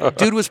it.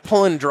 Dude was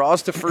pulling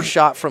draws to first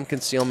shot from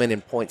concealment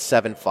in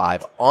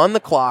 .75 on the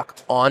clock,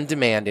 on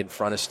demand, in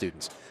front of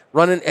students.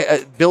 Running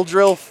bill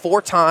drill,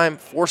 4-time,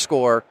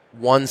 4-score,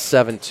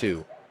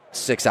 172,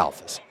 6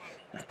 alphas.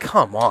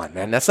 Come on,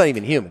 man. That's not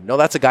even human. No,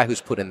 that's a guy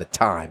who's put in the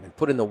time and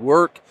put in the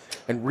work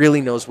and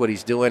really knows what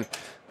he's doing.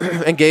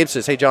 And Gabe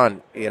says, hey,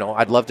 John,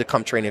 I'd love to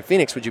come train in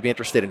Phoenix. Would you be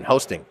interested in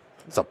hosting?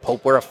 Does a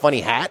Pope wear a funny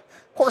hat?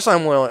 Of course I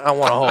want to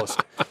host.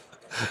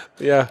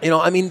 Yeah.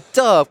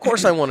 Duh, of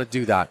course I want to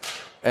do that.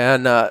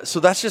 And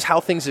so that's just how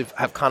things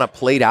have kind of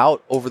played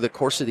out over the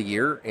course of the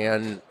year.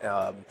 And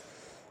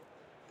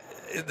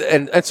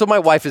so my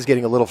wife is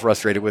getting a little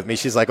frustrated with me.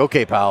 She's like,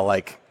 okay, pal,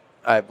 like,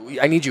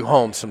 I need you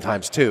home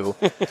sometimes too.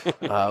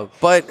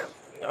 But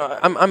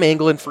I'm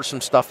angling for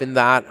some stuff in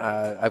that.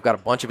 I've got a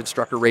bunch of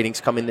instructor ratings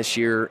coming this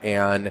year,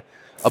 and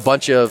a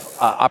bunch of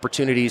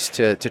opportunities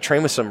to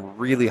train with some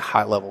really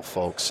high-level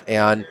folks.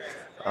 And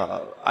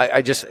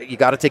you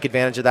got to take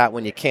advantage of that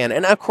when you can.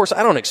 And of course,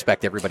 I don't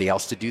expect everybody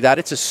else to do that.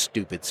 It's a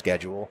stupid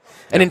schedule.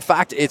 And in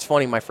fact, it's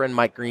funny. My friend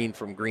Mike Green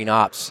from Green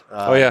Ops.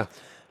 I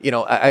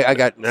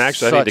got. And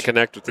actually, I need to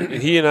connect with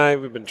him. He and I,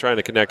 we've been trying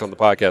to connect on the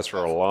podcast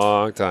for a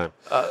long time.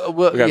 We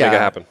got to make it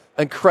happen.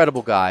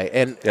 Incredible guy,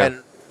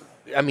 and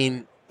I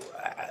mean,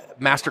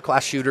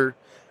 masterclass shooter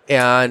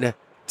and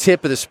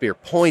tip of the spear,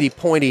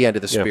 pointy end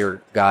of the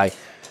spear guy,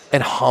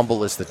 and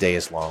humble as the day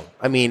is long.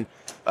 I mean.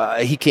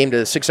 He came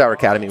to 6 Hour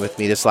Academy with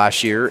me this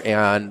last year,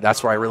 and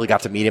that's where I really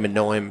got to meet him and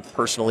know him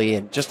personally,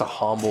 and just a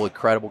humble,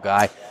 incredible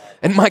guy.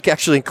 And Mike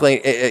actually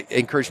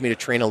encouraged me to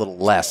train a little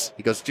less.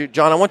 He goes,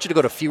 John, I want you to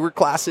go to fewer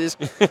classes,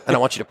 and I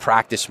want you to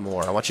practice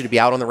more. I want you to be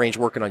out on the range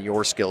working on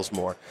your skills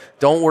more.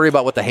 Don't worry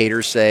about what the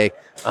haters say.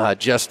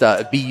 Just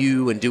be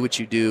you and do what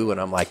you do. And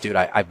I'm like, dude,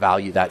 I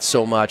value that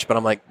so much. But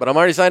I'm like, I'm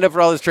already signed up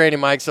for all this training,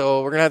 Mike,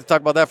 so we're going to have to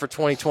talk about that for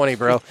 2020,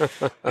 bro.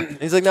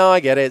 He's like, no, I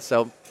get it.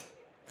 So...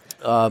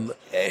 and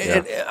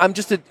I'm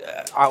just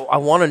I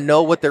want to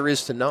know what there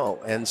is to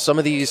know, and some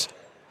of these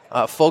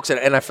folks,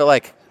 and I feel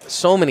like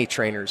so many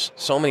trainers,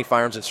 so many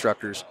firearms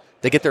instructors,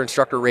 they get their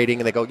instructor rating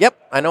and they go,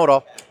 "Yep, I know it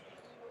all,"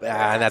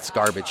 and that's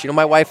garbage.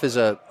 My wife is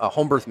a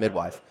home birth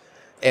midwife,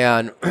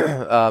 and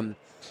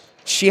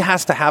she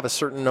has to have a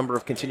certain number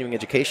of continuing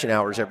education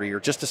hours every year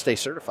just to stay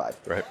certified.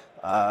 Right.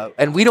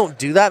 And we don't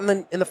do that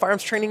in the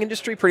firearms training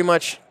industry pretty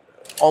much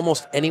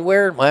almost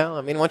anywhere. Well,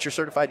 I mean, once you're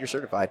certified, you're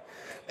certified.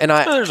 And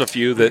there's a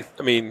few that,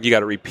 you got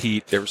to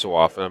repeat every so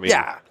often.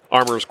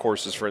 Armorers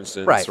courses, for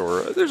instance, right.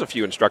 Or there's a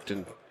few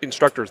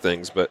instructor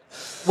things, but...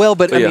 Well,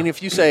 but I mean,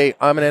 if you say,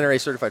 I'm an NRA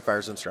certified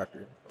firearms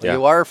instructor,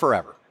 you are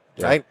forever,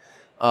 right?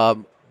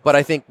 But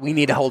I think we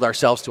need to hold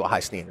ourselves to a high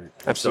standard.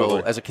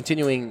 Absolutely.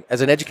 So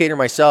as an educator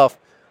myself,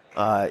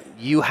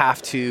 you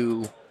have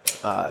to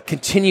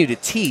continue to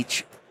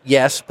teach,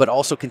 yes, but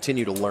also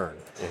continue to learn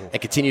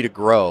and continue to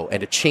grow and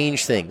to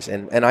change things.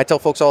 And I tell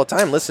folks all the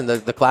time, listen,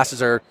 the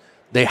classes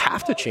they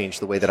have to change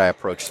the way that I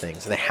approach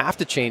things, and they have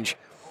to change.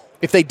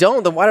 If they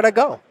don't, then why did I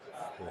go?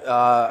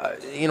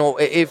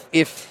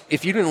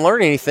 If you didn't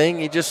learn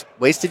anything, you just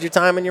wasted your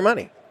time and your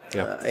money.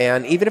 Yeah.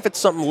 And even if it's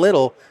something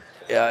little,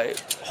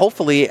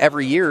 hopefully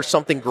every year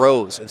something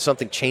grows and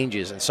something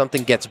changes and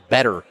something gets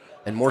better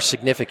and more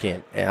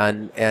significant.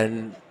 And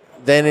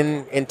then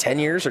in 10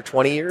 years or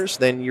 20 years,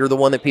 then you're the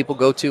one that people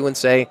go to and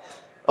say,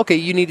 okay,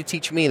 you need to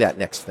teach me that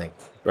next thing.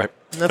 Right.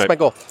 And that's my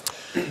goal.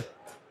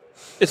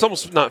 It's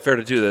almost not fair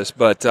to do this,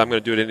 but I'm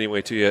going to do it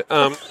anyway to you.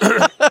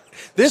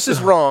 This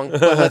is wrong,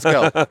 but let's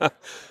go.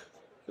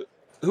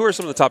 Who are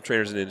some of the top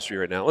trainers in the industry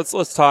right now?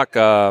 Let's talk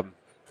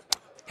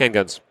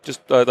handguns,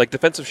 just like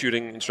defensive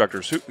shooting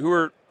instructors. Who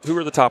are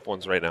the top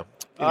ones right now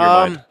in your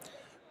mind?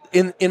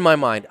 In my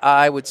mind,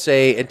 I would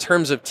say in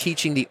terms of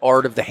teaching the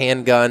art of the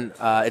handgun,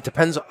 it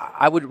depends.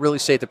 I would really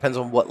say it depends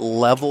on what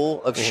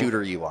level of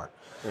shooter you are.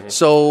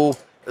 So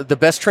The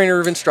best trainer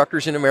of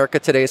instructors in America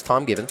today is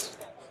Tom Givens.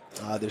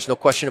 There's no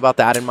question about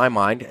that in my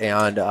mind,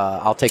 and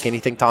I'll take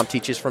anything Tom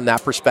teaches from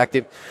that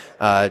perspective.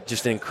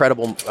 Just an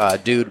incredible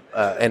dude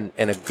and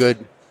a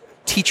good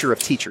teacher of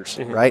teachers,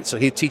 right? So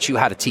he'll teach you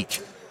how to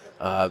teach.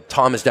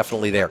 Tom is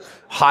definitely there.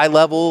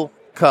 High-level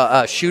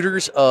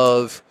shooters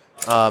of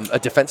a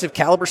defensive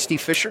caliber,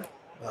 Steve Fisher,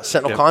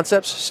 Sentinel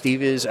Concepts.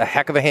 Steve is a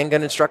heck of a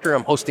handgun instructor.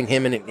 I'm hosting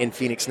him in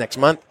Phoenix next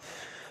month.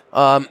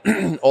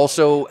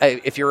 Also,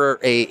 if you're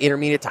a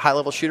intermediate to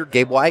high-level shooter,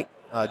 Gabe White,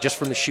 just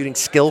from the shooting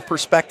skill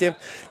perspective.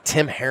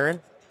 Tim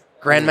Herron,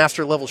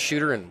 grandmaster level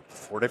shooter in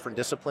 4 different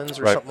disciplines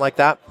or something like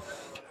that.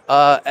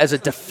 As a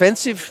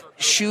defensive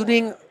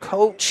shooting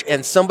coach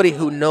and somebody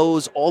who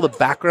knows all the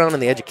background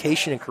and the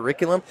education and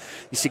curriculum,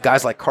 you see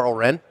guys like Carl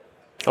Wren.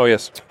 Oh,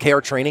 yes. KR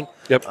Training.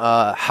 Yep.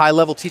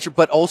 High-level teacher,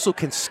 but also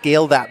can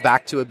scale that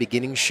back to a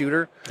beginning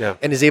shooter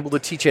and is able to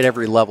teach at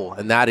every level,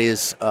 and that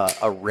is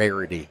a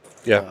rarity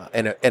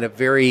and a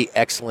very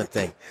excellent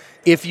thing.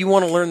 If you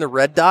want to learn the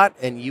red dot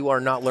and you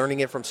are not learning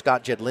it from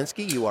Scott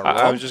Jedlinski, you are wrong.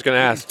 I was just going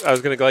to ask. I was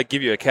going to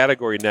give you a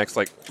category next,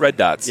 like red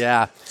dots.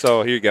 Yeah.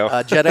 So here you go.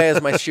 Jedi is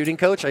my shooting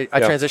coach. I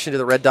transitioned to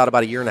the red dot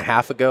about 1.5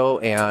 years ago,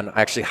 and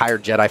I actually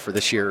hired Jedi for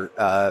this year,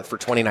 for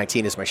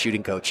 2019, as my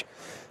shooting coach.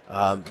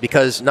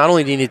 Because not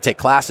only do you need to take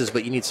classes,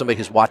 but you need somebody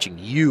who's watching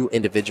you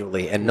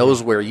individually and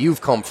knows where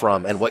you've come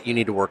from and what you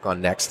need to work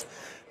on next.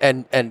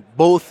 And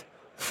both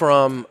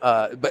from,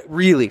 but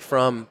really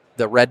from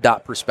the red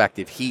dot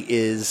perspective, he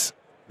is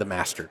the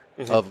master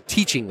of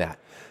teaching that.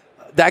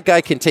 That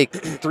guy can take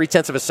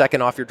 0.3 of a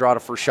second off your draw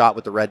to first shot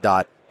with the red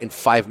dot in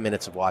 5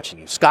 minutes of watching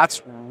you.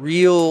 Scott's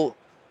real,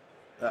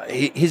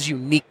 his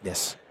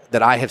uniqueness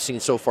that I have seen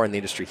so far in the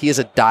industry, he is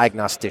a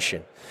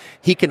diagnostician.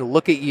 He can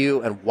look at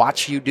you and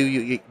watch you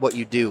do what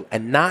you do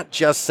and not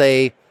just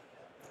say,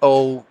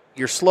 oh,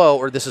 you're slow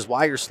or this is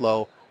why you're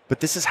slow, but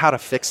this is how to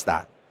fix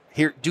that.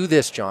 Here, do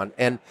this, John.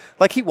 And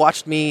like he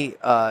watched me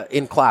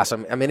in class.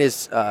 I'm in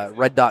his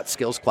red dot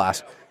skills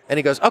class. And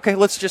he goes, okay,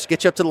 let's just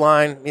get you up to the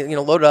line,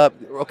 load up.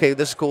 Okay,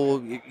 this is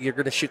cool. You're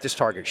going to shoot this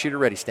target. Shooter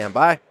ready, stand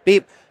by,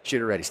 beep.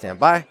 Shooter ready, stand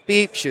by,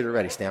 beep. Shooter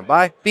ready, stand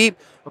by, beep.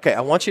 Okay,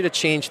 I want you to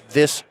change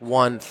this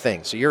one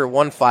thing. So you're a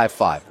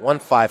 155,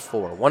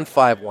 154,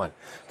 151.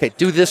 Okay,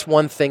 do this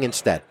one thing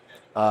instead.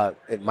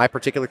 In my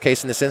particular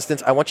case in this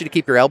instance, I want you to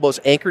keep your elbows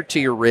anchored to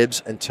your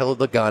ribs until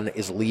the gun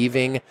is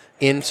leaving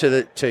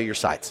into your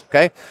sights,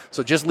 okay?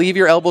 So just leave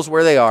your elbows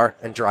where they are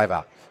and drive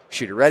out.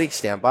 Shooter ready,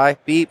 stand by,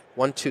 beep,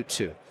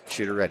 122.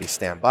 Shooter ready,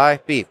 stand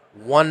by, beep,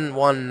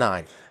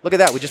 119. Look at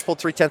that, we just pulled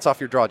 0.3 off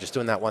your draw just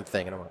doing that one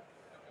thing. And I'm like,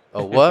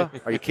 oh, what?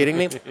 Are you kidding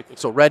me?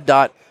 So red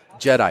dot,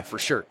 Jedi for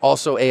sure.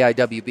 Also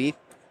AIWB,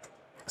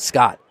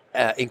 Scott,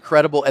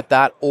 incredible at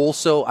that.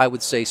 Also, I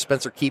would say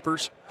Spencer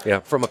Keepers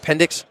from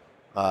Appendix,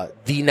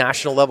 the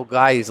national level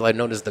guy. He's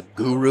known as the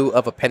guru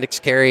of appendix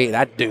carry.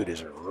 That dude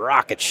is a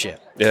rocket ship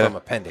from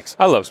Appendix.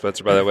 I love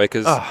Spencer, by the way,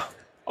 because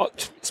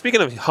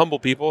speaking of humble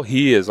people,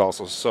 he is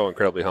also so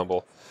incredibly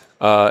humble.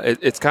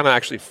 It's kind of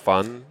actually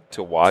fun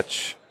to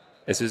watch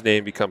as his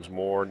name becomes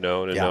more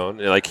known and known.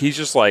 And like he's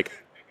just like,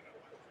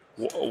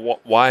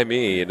 why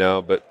me?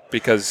 But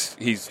because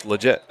he's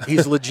legit.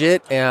 He's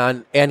legit,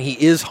 and he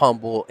is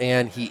humble,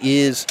 and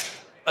he is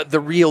the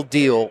real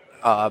deal,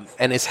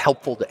 and is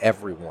helpful to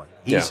everyone.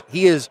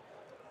 He is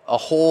a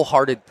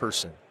wholehearted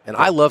person. And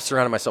I love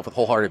surrounding myself with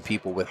wholehearted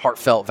people, with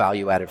heartfelt,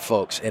 value-added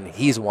folks, and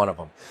he's one of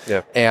them.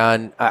 Yeah.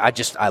 And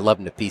I love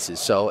him to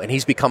pieces. So, and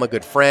he's become a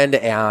good friend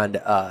and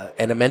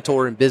a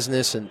mentor in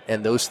business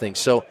and those things.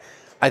 So,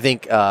 I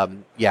think,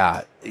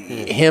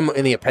 him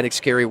in the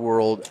appendix carry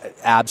world,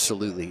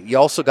 absolutely. You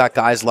also got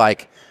guys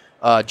like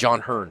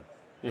John Hearn.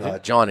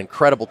 John,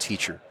 incredible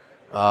teacher.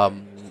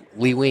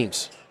 Lee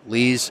Weems.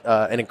 Lee's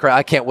an incredible.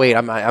 I can't wait.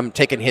 I'm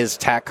taking his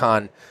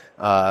TACCon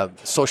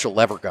social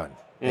lever gun.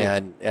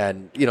 And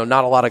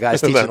not a lot of guys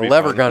teaching the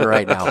lever gun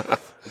right now,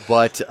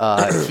 but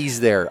he's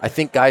there. I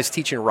think guys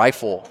teaching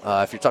rifle,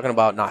 if you're talking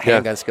about not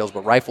handgun skills,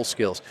 but rifle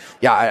skills,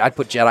 I'd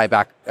put Jedi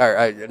back,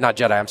 or not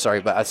Jedi, I'm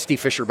sorry, but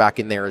Steve Fisher back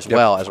in there as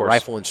well as a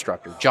rifle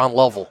instructor. John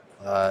Lovell,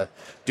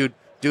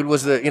 dude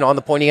was on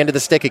the pointy end of the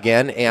stick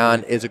again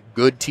and is a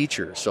good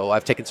teacher. So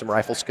I've taken some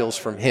rifle skills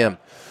from him.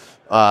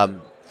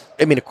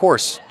 Of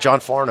course, John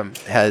Farnham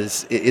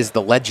is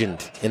the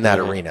legend in that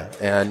arena,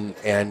 and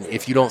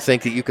if you don't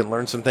think that you can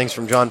learn some things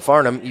from John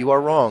Farnham, you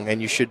are wrong,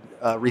 and you should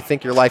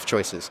rethink your life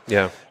choices.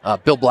 Yeah.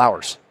 Bill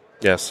Blowers.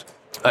 Yes.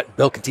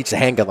 Bill can teach the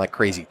handgun like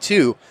crazy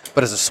too,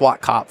 but as a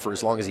SWAT cop for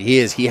as long as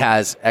he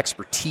has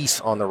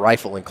expertise on the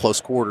rifle in close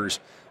quarters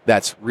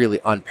that's really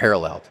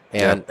unparalleled,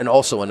 and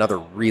also another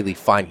really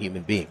fine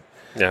human being.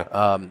 Yeah.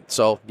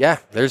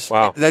 There's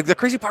the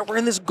crazy part. We're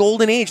in this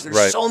golden age.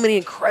 There's so many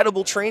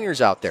incredible trainers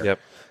out there. Yep.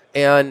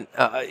 And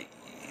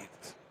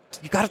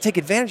you got to take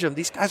advantage of them.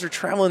 These guys are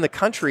traveling the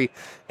country,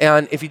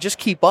 and if you just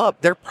keep up,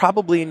 they're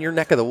probably in your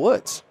neck of the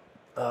woods.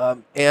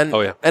 And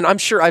Oh, yeah. and I'm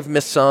sure I've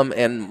missed some,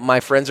 and my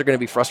friends are going to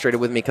be frustrated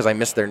with me because I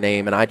missed their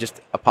name, and I just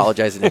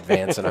apologize in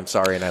advance, and I'm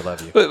sorry, and I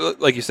love you. But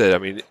like you said, I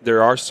mean,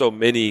 there are so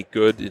many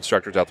good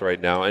instructors out there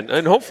right now,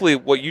 and hopefully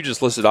what you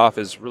just listed off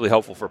is really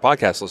helpful for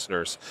podcast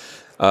listeners.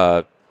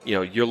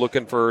 You're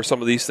looking for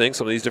some of these things,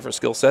 some of these different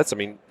skill sets. I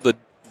mean, the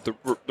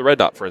red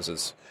dot, for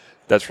instance,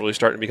 that's really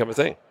starting to become a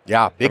thing.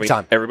 Yeah, big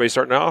time. Everybody's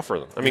starting to offer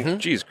them. I mean,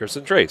 geez,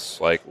 Kristen Trace,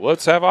 like,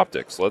 let's have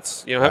optics.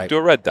 Let's, do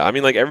a red dot. I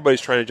mean, like,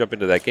 everybody's trying to jump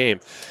into that game.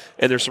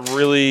 And there's some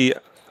really,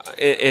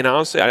 and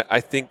honestly, I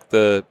think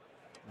the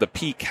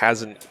peak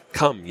hasn't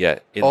come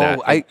yet in that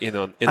I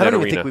don't even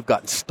arena. think we've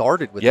gotten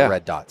started with the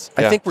red dots.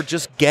 I think we're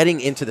just getting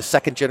into the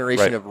second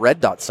generation of red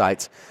dot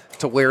sights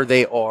to where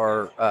they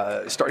are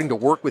starting to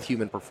work with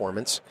human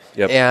performance.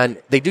 Yep.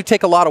 And they do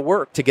take a lot of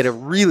work to get a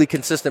really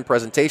consistent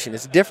presentation.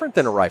 It's different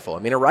than a rifle. I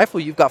mean, a rifle,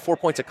 you've got 4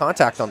 points of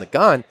contact on the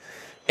gun,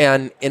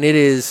 and it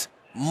is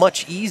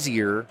much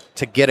easier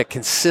to get a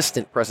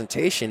consistent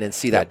presentation and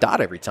see that dot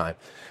every time.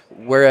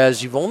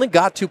 Whereas you've only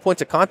got 2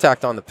 points of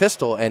contact on the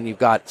pistol, and you've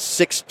got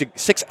six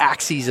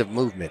axes of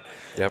movement.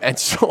 Yep. And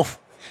so,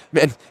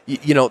 man,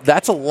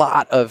 that's a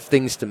lot of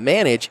things to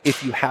manage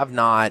if you have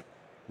not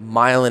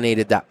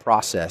myelinated that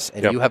process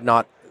and you have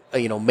not,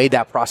 made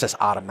that process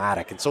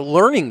automatic. And so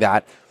learning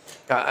that,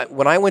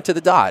 when I went to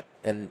the dot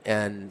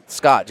and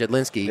Scott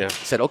Jedlinski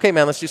said, okay,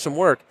 man, let's do some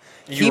work.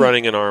 You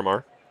running an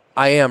RMR?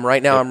 I am.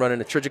 Right now I'm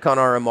running a Trijicon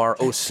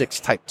RMR 06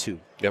 Type 2.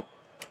 Yep.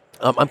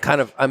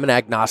 I'm an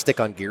agnostic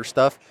on gear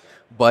stuff,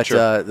 but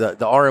the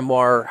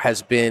RMR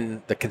has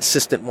been the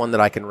consistent one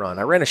that I can run.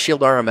 I ran a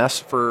Shield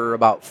RMS for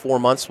about 4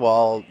 months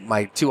while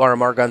my 2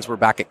 RMR guns were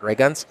back at Gray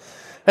Guns,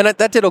 and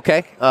that did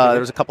okay. There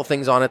was a couple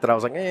things on it that I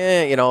was like,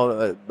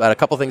 but a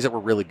couple things that were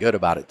really good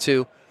about it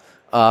too.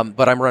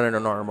 But I'm running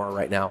an RMR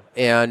right now,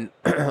 and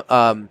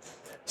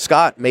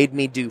Scott made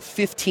me do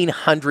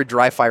 1,500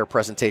 dry fire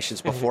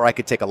presentations before I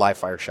could take a live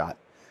fire shot.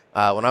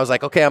 When I was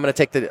like, okay, I'm going to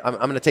take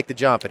the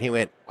jump, and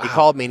he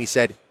called me and he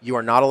said, you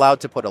are not allowed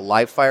to put a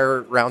live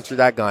fire round through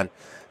that gun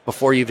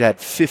before you've had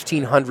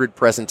 1,500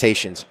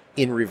 presentations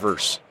in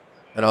reverse.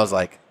 And I was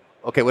like,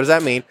 okay, what does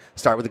that mean?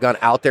 Start with the gun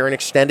out there and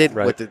extended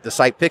with the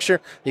sight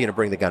picture. You're going to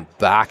bring the gun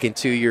back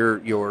into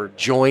your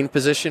join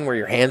position where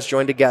your hands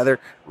join together,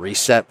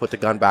 reset, put the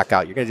gun back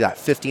out. You're going to do that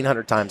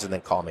 1,500 times and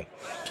then call me.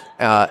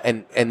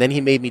 And then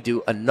he made me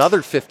do another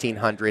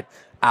 1,500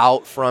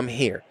 out from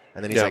here.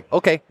 And then he's like,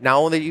 okay,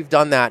 now that you've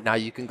done that, now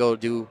you can go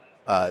do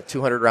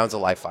 200 rounds of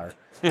live fire.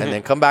 And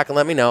then come back and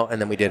let me know. And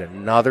then we did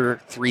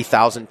another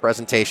 3,000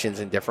 presentations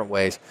in different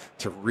ways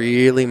to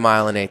really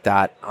myelinate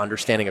that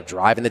understanding of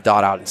driving the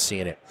dot out and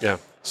seeing it. Yeah.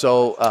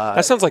 So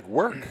that sounds like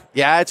work.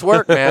 Yeah, it's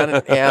work,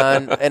 man.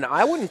 and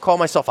I wouldn't call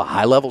myself a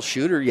high-level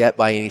shooter yet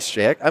by any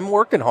stretch. I'm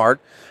working hard.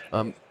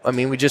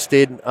 We just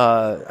did.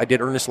 I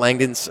did Ernest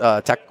Langdon's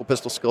tactical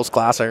pistol skills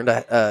class. I earned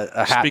a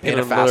hat Speaking pin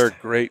of a fast. another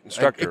great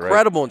instructor,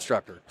 Incredible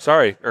instructor.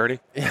 Sorry, Ernie.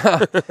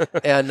 Yeah,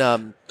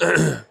 and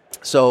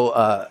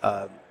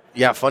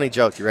funny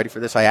joke. You ready for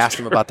this? I asked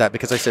him about that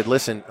because I said,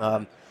 listen,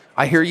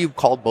 I hear you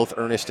called both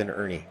Ernest and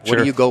Ernie. What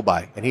do you go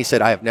by? And he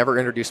said, I have never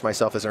introduced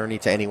myself as Ernie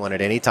to anyone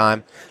at any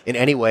time in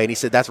any way. And he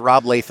said, that's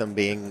Rob Latham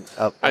being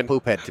a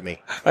poophead to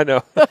me. I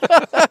know.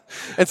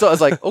 And so I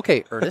was like,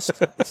 okay, Ernest,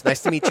 it's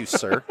nice to meet you,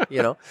 sir.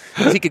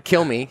 Because he could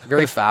kill me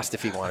very fast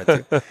if he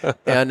wanted to.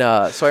 And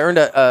so I earned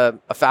a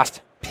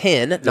fast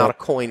pin, not a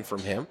coin from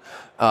him.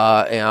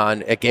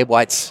 And at Gabe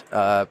White's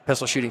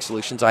Pistol Shooting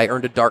Solutions, I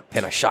earned a dark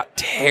pin. I shot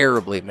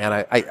terribly,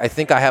 man. I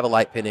think I have a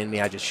light pin in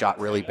me. I just shot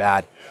really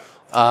bad.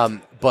 So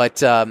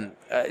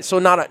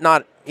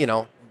not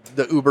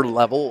the Uber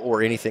level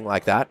or anything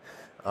like that.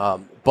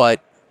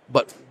 But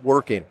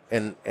working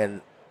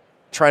and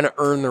trying to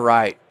earn the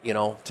right,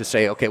 to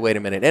say, okay, wait a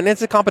minute. And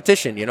it's a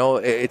competition,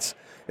 it's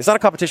not a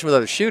competition with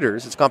other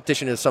shooters. It's a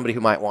competition with somebody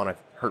who might want to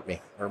hurt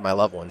me or my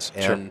loved ones.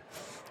 And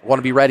want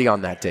to be ready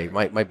on that day.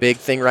 My big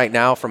thing right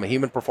now from a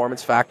human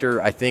performance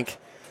factor, I think,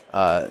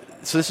 so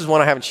this is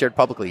one I haven't shared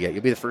publicly yet.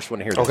 You'll be the first one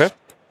to hear this. Okay.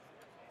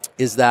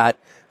 Is that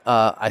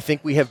I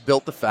think we have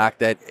built the fact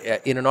that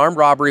in an armed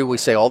robbery, we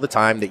say all the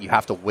time that you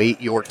have to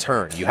wait your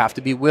turn. You have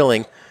to be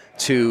willing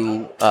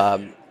to,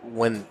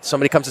 when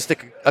somebody comes to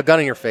stick a gun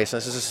in your face, and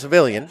this is a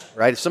civilian,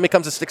 right? If somebody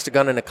comes and sticks a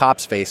gun in a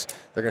cop's face,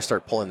 they're going to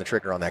start pulling the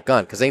trigger on that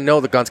gun because they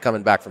know the gun's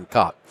coming back from the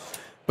cop.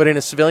 But in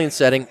a civilian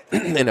setting,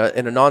 in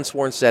a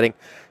non-sworn setting,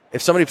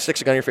 if somebody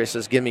sticks a gun in your face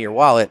and says, give me your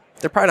wallet,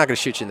 they're probably not going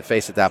to shoot you in the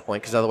face at that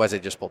point because otherwise they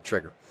just pull the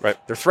trigger. Right.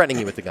 They're threatening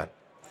you with the gun.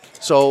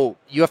 So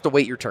you have to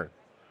wait your turn.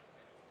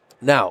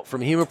 Now,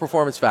 from a human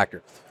performance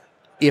factor,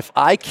 if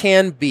I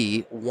can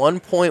be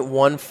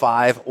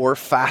 1.15 or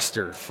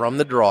faster from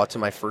the draw to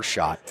my first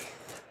shot,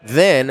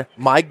 then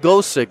my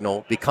go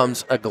signal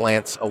becomes a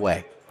glance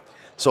away.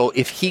 So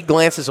if he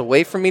glances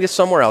away from me to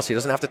somewhere else, he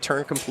doesn't have to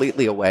turn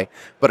completely away,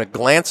 but a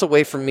glance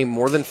away from me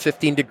more than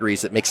 15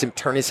 degrees that makes him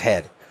turn his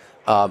head,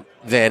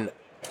 then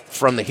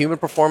from the human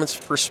performance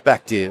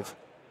perspective,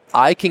 if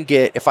I can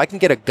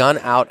get a gun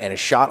out and a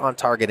shot on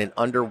target in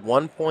under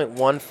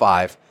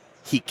 1.15,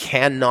 he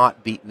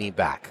cannot beat me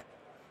back.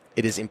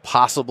 It is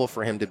impossible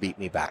for him to beat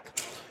me back.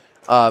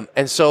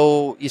 And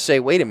so you say,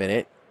 wait a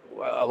minute.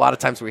 A lot of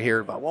times we hear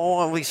about, well,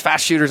 all these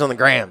fast shooters on the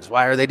grams.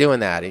 Why are they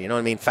doing that? You know what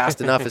I mean? Fast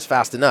enough is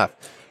fast enough.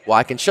 Well,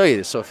 I can show you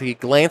this. So if he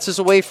glances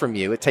away from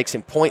you, it takes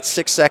him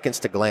 0.6 seconds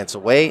to glance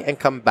away and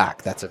come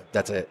back. That's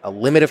a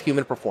limit of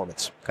human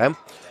performance. Okay,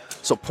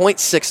 so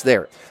 0.6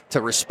 there.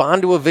 To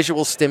respond to a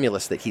visual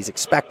stimulus that he's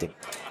expecting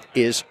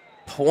is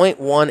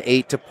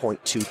 0.18 to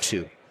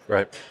 0.22.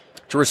 Right.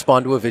 To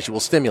respond to a visual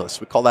stimulus.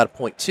 We call that a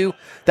 0.2.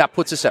 That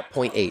puts us at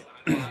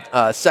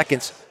 0.8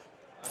 seconds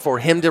for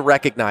him to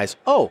recognize,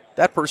 oh,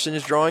 that person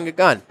is drawing a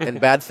gun and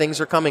bad things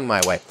are coming my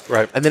way.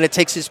 Right. And then it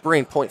takes his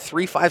brain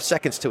 0.35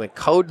 seconds to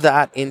encode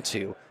that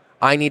into,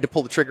 I need to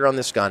pull the trigger on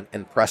this gun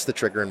and press the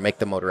trigger and make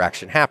the motor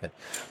action happen.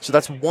 So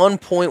that's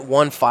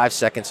 1.15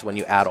 seconds when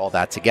you add all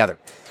that together.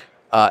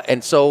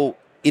 And so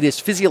it is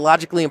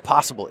physiologically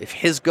impossible if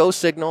his go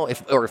signal,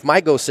 if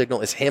my go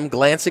signal is him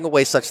glancing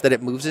away such that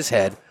it moves his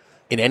head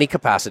in any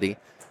capacity,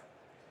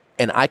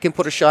 and I can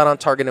put a shot on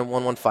target in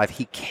 115,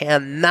 he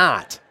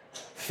cannot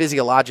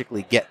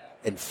physiologically get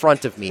in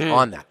front of me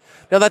on that.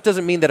 Now, that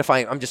doesn't mean that if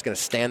I'm just going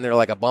to stand there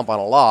like a bump on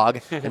a log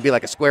and be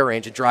like a square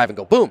range and drive and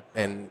go boom,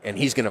 and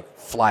he's going to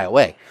fly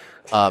away.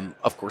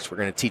 Of course, we're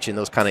going to teach in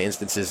those kind of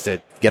instances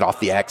to get off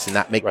the X, and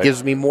that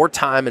gives me more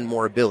time and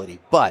more ability.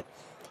 But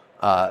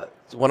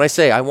when I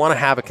say I want to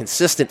have a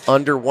consistent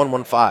under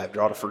 115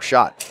 draw to first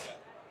shot,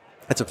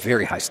 that's a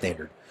very high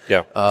standard.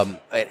 Yeah.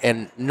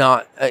 And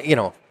not,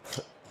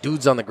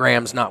 dudes on the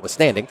grams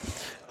notwithstanding,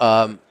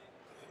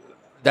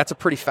 that's a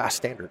pretty fast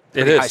standard.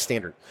 Pretty high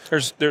standard.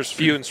 There's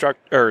few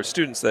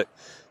students that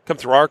come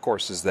through our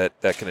courses that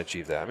can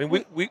achieve that. I mean,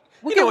 we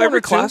get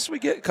every class we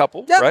get a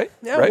couple, right?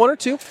 Yeah, right? one or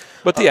two.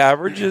 But the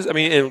average is,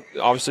 and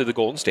obviously the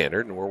golden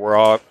standard, and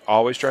we're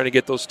always trying to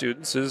get those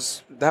students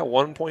is that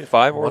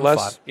 1.5 or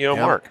less,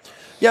 mark.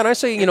 Yeah, and I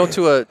say, to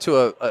a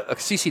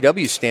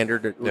CCW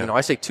standard, I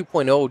say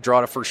 2.0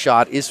 draw to first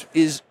shot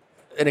is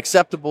an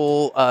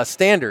acceptable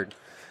standard.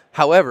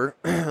 However,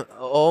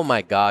 oh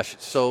my gosh,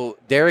 so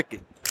Derek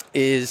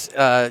is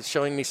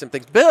showing me some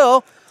things.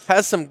 Bill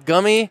has some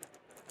gummy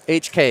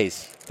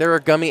HKs. There are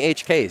gummy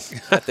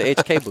HKs at the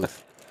HK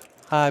booth.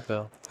 Hi,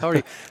 Bill. How are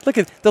you? Look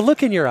at the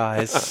look in your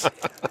eyes.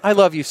 I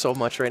love you so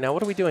much right now.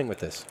 What are we doing with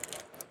this?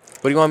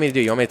 What do you want me to do?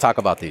 You want me to talk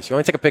about these? You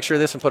want me to take a picture of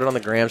this and put it on the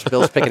grams?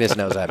 Bill's picking his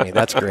nose at me.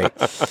 That's great.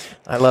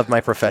 I love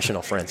my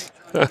professional friends.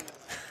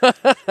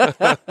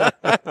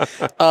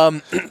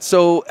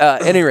 So,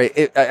 at any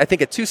rate, I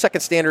think a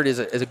 2-second standard is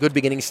a good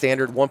beginning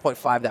standard.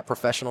 1.5, that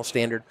professional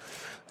standard.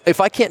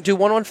 If I can't do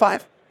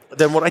 115,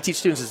 then what I teach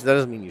students is that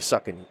doesn't mean you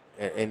suck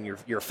and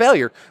you're a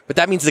failure, but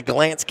that means the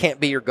glance can't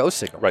be your go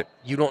signal. Right.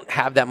 You don't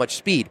have that much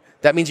speed.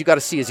 That means you got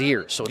to see his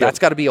ears. So that's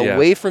got to be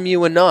away from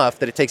you enough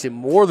that it takes him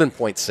more than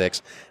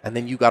 0.6, and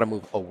then you got to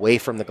move away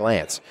from the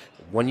glance.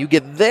 When you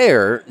get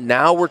there,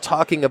 now we're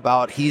talking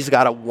about he's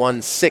got a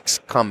 1.6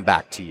 come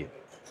back to you,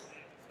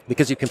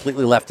 because you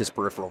completely left his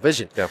peripheral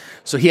vision. Yeah.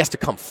 So he has to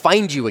come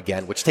find you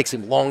again, which takes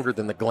him longer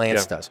than the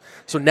glance does.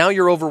 So now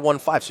you're over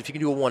 1.5. So if you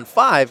can do a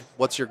 1.5,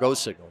 what's your go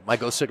signal? My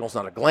go signal is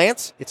not a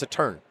glance, it's a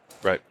turn.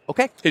 Right.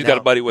 Okay. He's got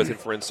a buddy with him,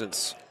 for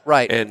instance.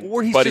 Right. And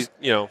or he's buddy,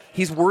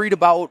 he's worried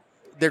about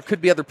there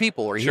could be other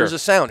people, or he hears a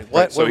sound.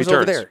 What was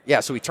over there? Yeah,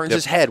 so he turns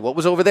his head. What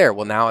was over there?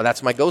 Well, now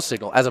that's my go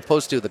signal, as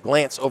opposed to the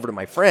glance over to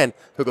my friend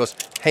who goes,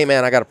 hey,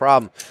 man, I got a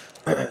problem.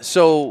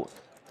 So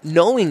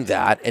knowing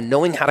that and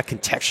knowing how to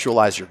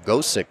contextualize your go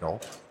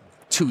signal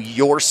to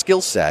your skill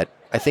set,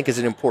 I think is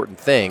an important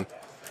thing.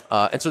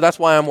 And so that's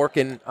why I'm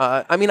working.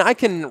 I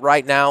can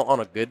right now, on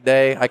a good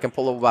day, I can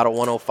pull up about a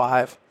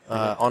 105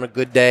 on a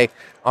good day,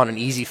 on an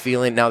easy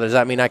feeling. Now, does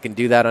that mean I can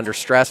do that under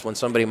stress when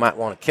somebody might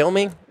want to kill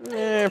me?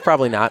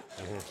 Probably not.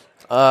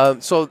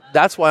 So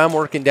that's why I'm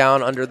working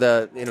down under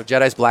the,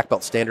 Jedi's black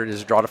belt standard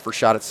is a draw to first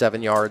shot at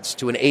 7 yards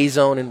to an A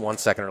zone in 1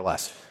 second or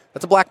less.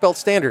 That's a black belt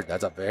standard.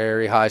 That's a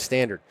very high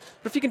standard.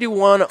 But if you can do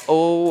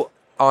 1.0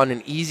 on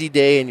an easy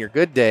day and your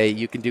good day,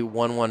 you can do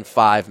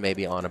 1.15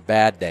 maybe on a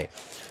bad day.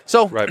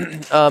 So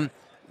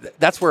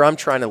that's where I'm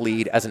trying to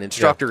lead as an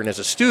instructor and as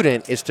a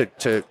student, is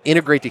to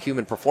integrate the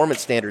human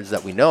performance standards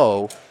that we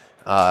know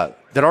that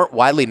aren't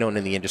widely known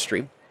in the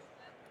industry,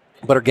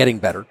 but are getting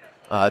better.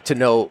 To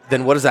know,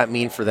 then what does that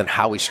mean for then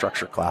how we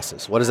structure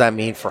classes? What does that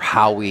mean for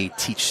how we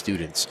teach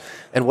students?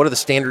 And what are the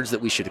standards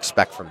that we should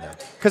expect from them?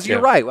 Because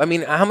you're right. I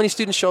mean, how many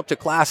students show up to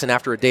class and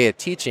after a day of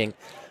teaching,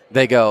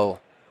 they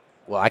go,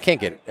 well, I can't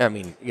get,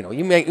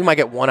 you might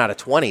get 1 out of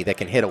 20 that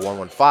can hit a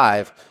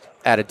 115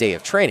 at a day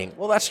of training.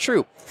 Well, that's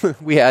true.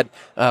 We had,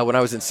 when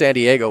I was in San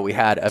Diego, we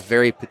had a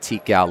very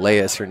petite gal,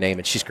 Leia is her name,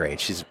 and she's great.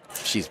 She's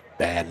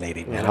bad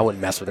lady, man. I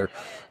wouldn't mess with her.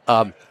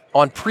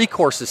 On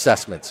pre-course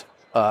assessments,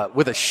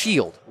 with a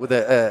shield, with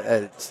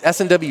a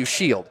S&W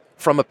shield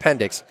from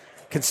appendix,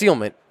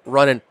 concealment,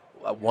 running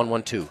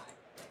 112.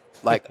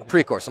 Like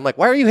pre-course. I'm like,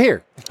 why are you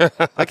here?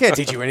 I can't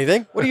teach you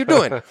anything. What are you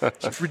doing?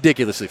 She's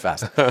ridiculously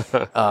fast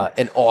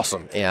and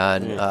awesome.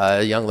 And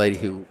a young lady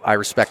who I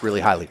respect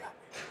really highly.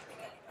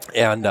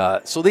 And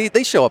so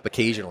they show up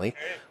occasionally.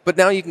 But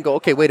now you can go,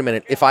 okay, wait a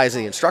minute. If I, as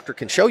the instructor,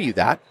 can show you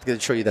that, can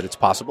show you that it's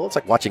possible. It's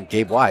like watching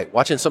Gabe White,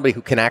 watching somebody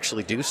who can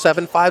actually do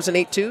 7 5s and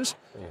 8 2s.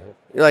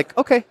 You're like,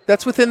 okay,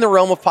 that's within the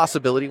realm of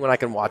possibility when I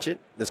can watch it.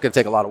 It's going to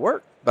take a lot of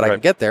work, but I can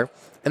get there.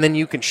 And then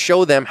you can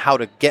show them how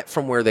to get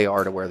from where they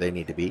are to where they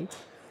need to be.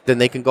 Then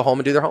they can go home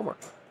and do their homework.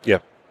 Yeah.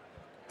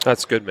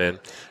 That's good, man.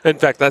 In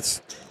fact,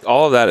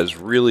 all of that is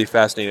really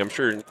fascinating. I'm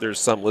sure there's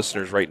some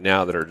listeners right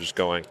now that are just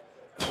going,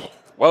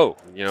 whoa.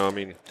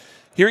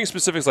 Hearing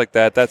specifics like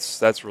that,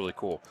 that's really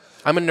cool.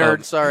 I'm a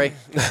nerd, sorry.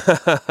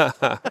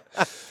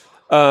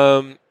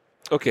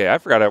 Okay, I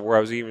forgot where I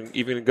was even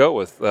going to go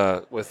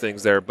with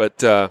things there,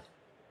 but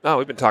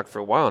we've been talking for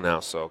a while now,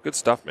 so good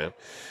stuff, man.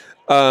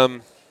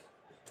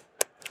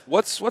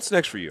 What's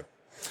next for you?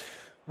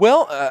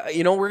 Well,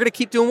 we're going to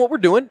keep doing what we're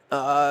doing.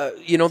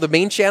 The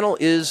main channel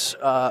is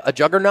a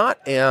juggernaut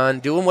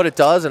and doing what it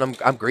does, and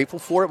I'm grateful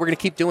for it. We're going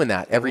to keep doing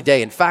that every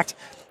day. In fact,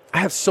 I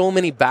have so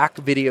many back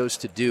videos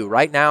to do.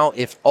 Right now,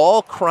 if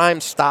all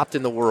crime stopped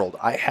in the world,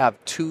 I have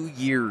 2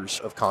 years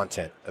of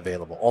content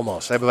available,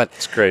 almost. I have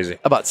it's crazy.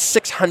 About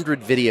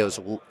 600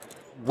 videos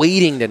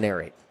waiting to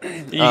narrate.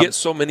 You get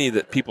so many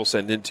that people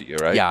send in to you,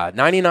 right? Yeah,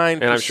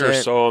 99%. And I'm sure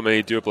so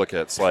many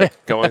duplicates.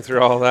 Like going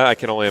through all that, I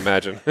can only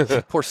imagine.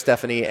 Poor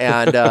Stephanie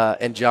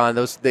and John.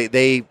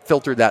 They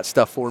filtered that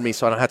stuff for me,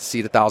 so I don't have to see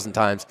it 1,000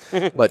 times.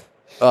 But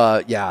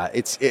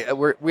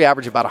we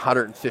average about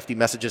 150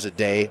 messages a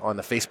day on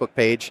the Facebook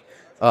page.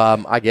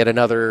 I get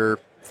another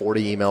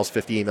 40 emails,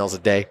 50 emails a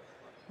day.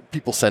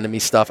 People sending me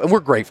stuff, and we're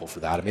grateful for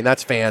that. I mean,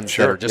 that's fans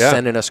that are just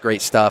sending us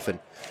great stuff. And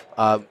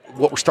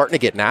what we're starting to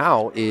get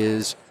now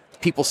is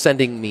people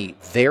sending me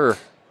their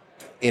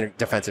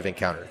defensive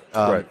encounter.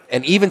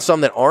 And even some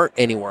that aren't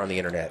anywhere on the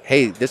internet.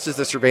 Hey, this is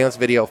the surveillance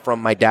video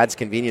from my dad's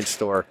convenience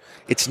store.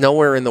 It's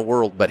nowhere in the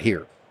world but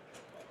here.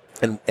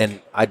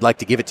 And I'd like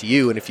to give it to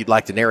you, and if you'd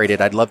like to narrate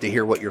it, I'd love to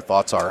hear what your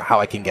thoughts are,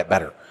 how I can get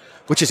better,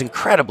 which is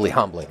incredibly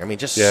humbling. I mean,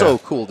 just so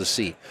cool to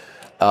see.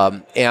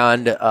 I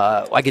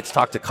get to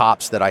talk to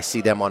cops that I see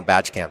them on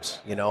badge cams,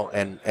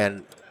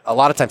 and a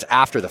lot of times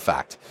after the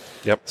fact.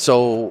 Yep.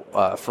 So,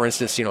 for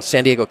instance,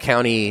 San Diego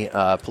County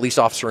police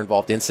officer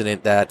involved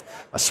incident that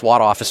a SWAT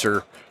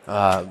officer,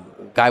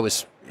 guy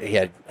he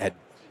had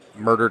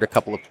murdered a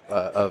couple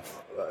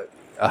of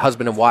a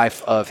husband and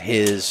wife of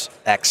his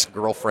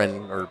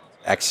ex-girlfriend or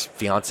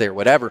ex-fiance or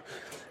whatever,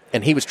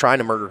 and he was trying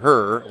to murder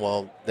her.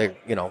 Well,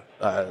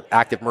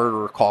 active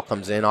murderer call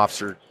comes in.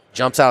 Officer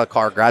jumps out of the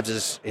car,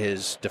 grabs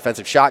his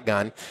defensive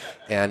shotgun,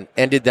 and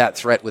ended that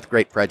threat with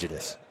great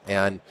prejudice.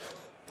 And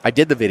I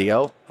did the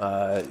video.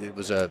 It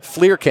was a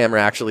FLIR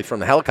camera, actually, from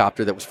the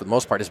helicopter that was, for the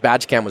most part, his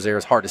badge cam was there.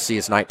 It's hard to see.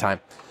 It's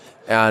nighttime.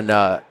 And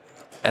I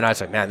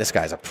was like, man, this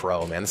guy's a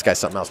pro, man. This guy's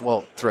something else.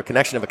 Well, through a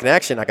connection of a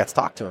connection, I got to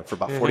talk to him for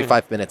about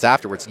 45 minutes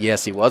afterwards.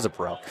 Yes, he was a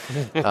pro.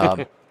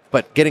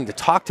 But getting to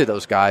talk to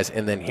those guys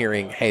and then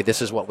hearing, hey,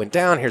 this is what went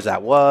down, here's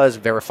that was,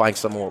 verifying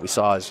some of what we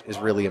saw is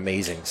really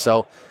amazing.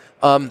 So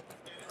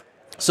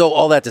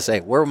all that to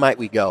say, where might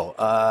we go?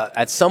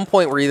 At some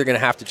point, we're either going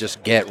to have to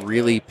just get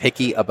really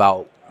picky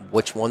about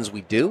which ones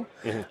we do.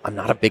 I'm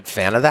not a big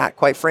fan of that,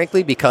 quite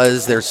frankly,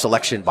 because there's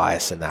selection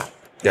bias in that.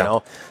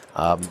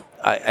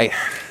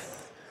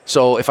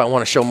 So if I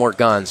want to show more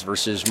guns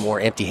versus more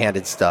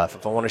empty-handed stuff,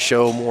 if I want to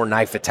show more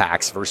knife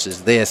attacks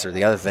versus this or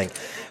the other thing,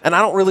 and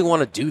I don't really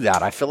want to do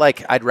that. I feel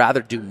like I'd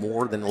rather do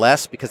more than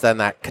less, because then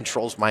that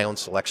controls my own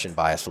selection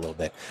bias a little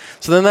bit.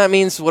 So then that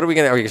means, are we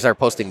going to start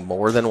posting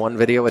more than one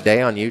video a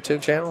day on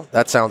YouTube channel?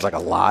 That sounds like a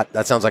lot.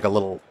 That sounds like a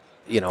little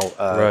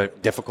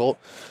difficult.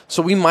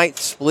 So we might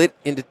split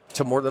into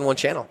more than one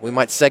channel. We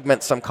might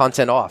segment some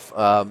content off.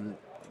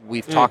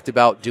 We've talked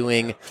about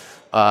doing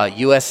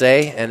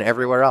USA and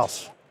everywhere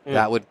else.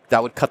 That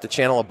would cut the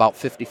channel about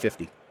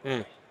 50-50.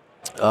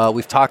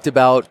 We've talked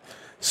about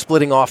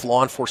splitting off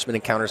law enforcement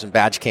encounters and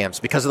badge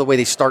cams because of the way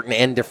they start and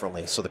end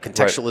differently. So the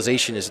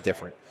contextualization is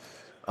different.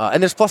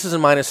 And there's pluses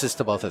and minuses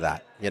to both of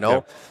that,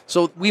 Yep.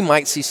 So we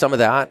might see some of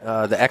that.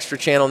 The extra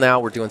channel now,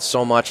 we're doing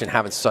so much and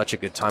having such a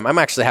good time. I'm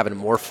actually having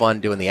more fun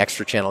doing the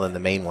extra channel than the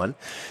main one.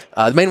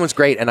 The main one's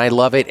great, and I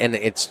love it, and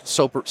it's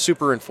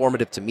super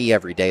informative to me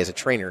every day as a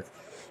trainer.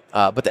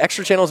 But the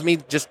extra channel is me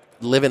just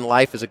living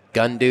life as a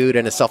gun dude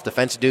and a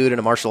self-defense dude and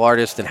a martial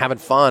artist and having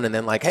fun, and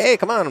then like, hey,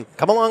 come along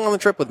on the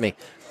trip with me.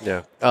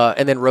 Yeah.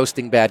 And then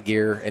roasting bad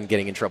gear and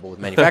getting in trouble with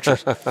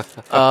manufacturers.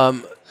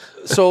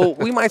 So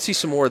we might see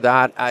some more of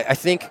that. I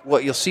think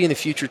what you'll see in the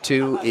future,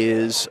 too,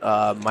 is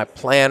my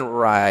plan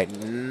right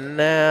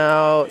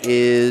now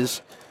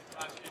is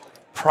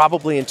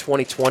probably in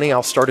 2020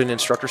 I'll start an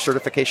instructor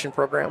certification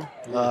program.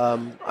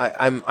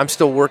 I'm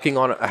still working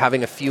on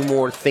having a few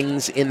more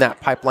things in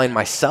that pipeline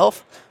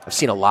myself. I've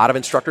seen a lot of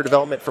instructor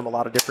development from a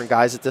lot of different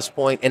guys at this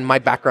point, and my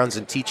background's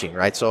in teaching,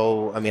 right?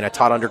 So, I mean, I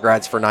taught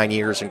undergrads for 9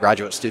 years and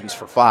graduate students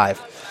for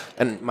 5,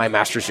 and my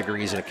master's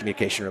degree is in a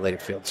communication-related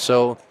field.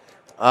 So,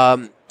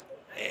 and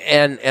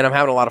I'm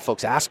having a lot of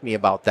folks ask me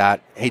about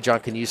that. Hey, John,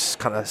 can you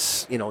kind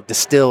of,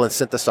 distill and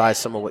synthesize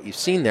some of what you've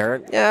seen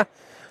there? Yeah,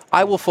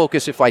 I will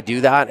focus if I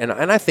do that, and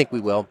I think we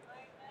will.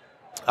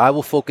 I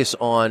will focus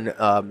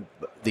on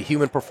the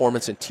human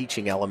performance and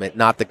teaching element,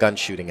 not the gun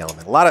shooting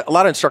element. A lot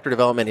of instructor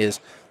development is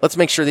let's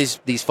make sure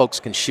these folks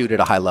can shoot at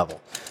a high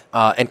level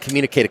and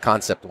communicate a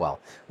concept well.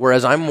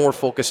 Whereas I'm more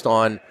focused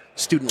on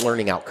student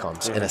learning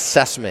outcomes and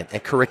assessment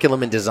and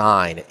curriculum and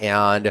design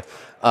and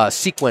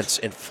sequence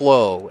and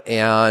flow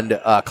and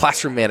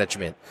classroom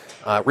management,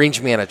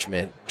 range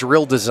management,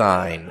 drill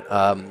design,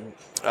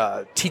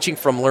 teaching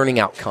from learning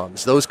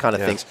outcomes, those kind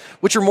of things,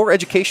 which are more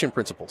education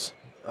principles.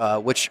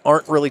 Which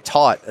aren't really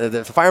taught.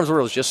 The firearms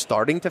world is just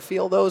starting to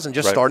feel those and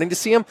just starting to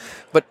see them.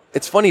 But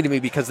it's funny to me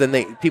because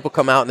then people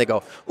come out and they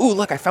go, "Ooh,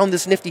 look, I found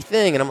this nifty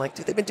thing," and I'm like,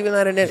 "Dude, they've been doing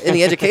that in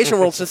the education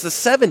world since the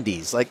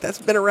 '70s. Like that's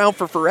been around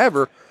for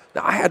forever."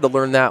 Now I had to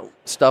learn that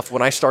stuff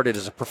when I started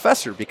as a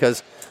professor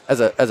because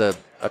as a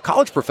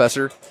college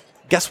professor,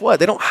 guess what?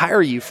 They don't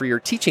hire you for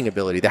your teaching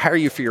ability. They hire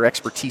you for your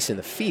expertise in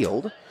the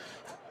field,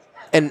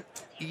 and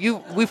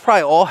we've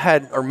probably all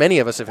had, or many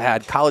of us have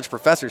had, college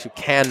professors who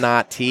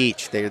cannot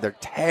teach. They're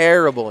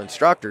terrible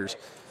instructors,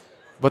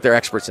 but they're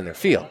experts in their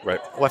field.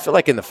 Right. Well, I feel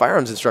like in the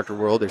firearms instructor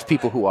world, there's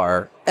people who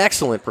are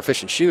excellent,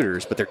 proficient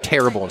shooters, but they're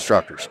terrible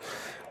instructors.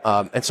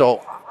 And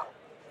so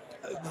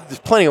there's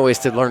plenty of ways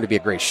to learn to be a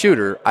great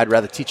shooter. I'd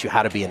rather teach you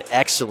how to be an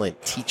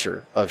excellent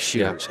teacher of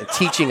shooters and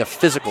teaching a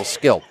physical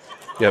skill.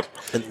 Yep.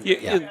 And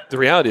the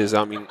reality is,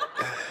 I mean,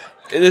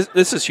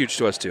 this is huge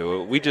to us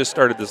too. We just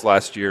started this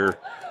last year.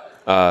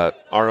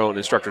 Our own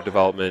instructor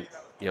development,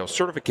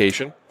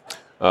 certification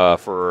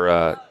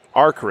for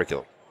our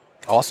curriculum.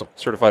 Awesome.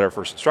 Certified our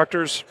first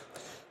instructors.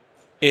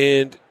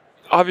 And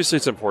obviously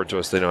it's important to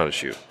us they know how to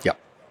shoot. Yep.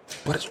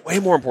 But it's way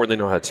more important they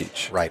know how to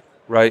teach. Right.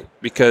 Right?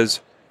 Because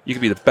you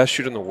can be the best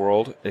shooter in the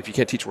world, and if you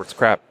can't teach worth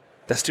crap,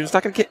 that student's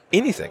not going to get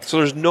anything. So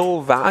there's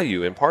no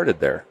value imparted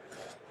there.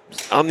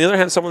 On the other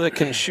hand, someone that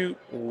can shoot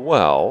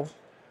well,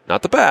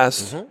 not the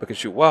best, but can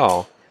shoot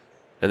well,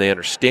 and they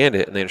understand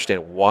it, and they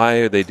understand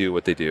why they do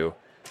what they do,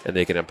 and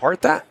they can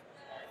impart that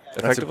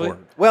effectively.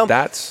 Well,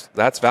 that's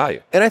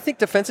value. And I think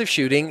defensive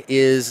shooting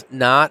is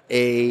not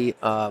an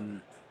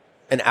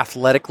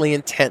athletically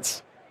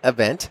intense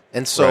event,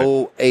 and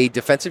so a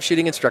defensive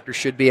shooting instructor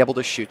should be able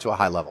to shoot to a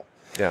high level.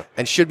 Yeah.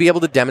 And should be able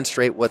to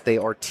demonstrate what they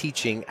are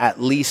teaching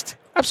at least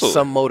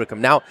some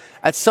modicum. Now,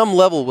 at some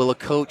level, will a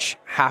coach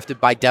have to,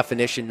 by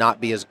definition,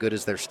 not be as good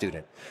as their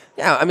student?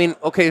 Yeah, I mean,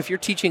 okay, if you're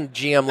teaching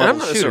GM level I'm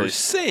not necessarily shooters,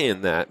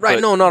 saying that. right?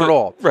 No, not at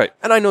all. Right.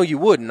 And I know you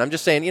wouldn't. I'm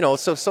just saying,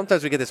 so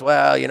sometimes we get this.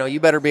 Well, you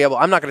better be able.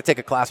 I'm not going to take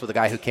a class with a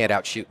guy who can't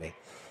outshoot me.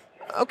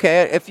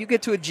 Okay, if you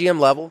get to a GM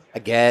level, I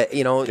get,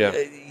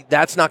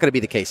 that's not going to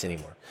be the case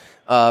anymore.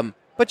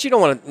 But you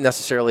don't want to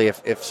necessarily,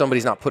 if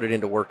somebody's not put it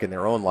into work in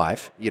their own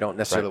life, you don't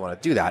necessarily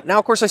want to do that. Now,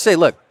 of course, I say,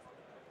 look,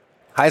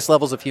 highest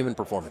levels of human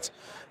performance.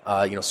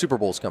 Super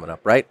Bowl's coming up,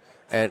 right?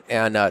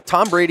 And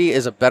Tom Brady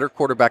is a better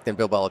quarterback than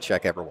Bill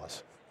Belichick ever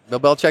was. Bill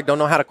Belichick don't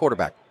know how to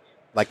quarterback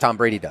like Tom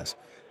Brady does.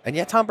 And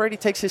yet Tom Brady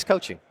takes his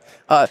coaching.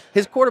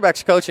 His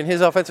quarterback's coach and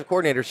his offensive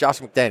coordinator is Josh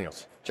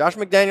McDaniels. Josh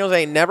McDaniels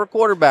ain't never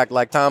quarterbacked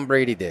like Tom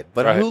Brady did.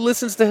 But who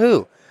listens to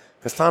who?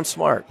 Because Tom's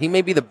smart. He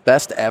may be the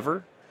best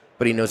ever,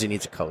 but he knows he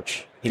needs a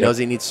coach. He knows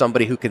he needs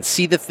somebody who can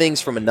see the things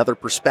from another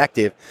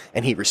perspective,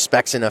 and he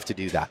respects enough to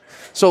do that.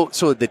 So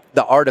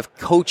the art of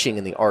coaching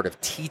and the art of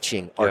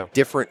teaching are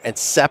different and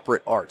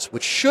separate arts,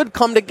 which should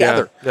come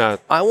together. Yeah.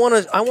 I want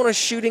a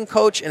shooting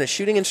coach and a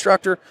shooting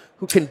instructor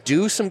who can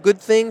do some good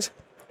things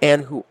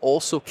and who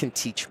also can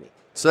teach me.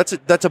 So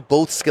that's a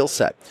both skill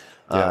set.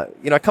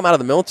 I come out of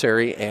the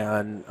military,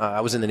 and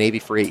I was in the Navy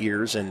for 8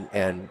 years,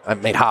 and I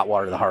made hot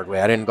water the hard way.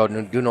 I didn't go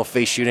do no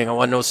face shooting. I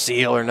wasn't no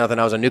SEAL or nothing.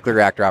 I was a nuclear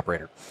reactor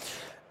operator.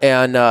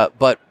 And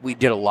but we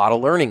did a lot of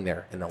learning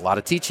there and a lot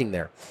of teaching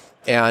there.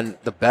 And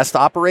the best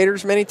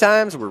operators many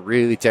times were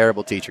really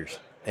terrible teachers.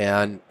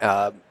 And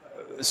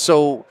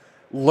so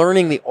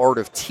learning the art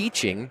of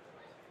teaching,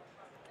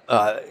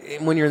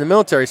 when you're in the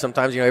military,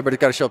 sometimes everybody's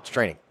got to show up to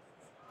training.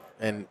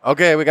 And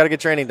okay, we got to get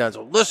training done.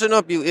 So listen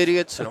up, you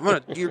idiots,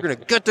 and you're gonna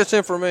get this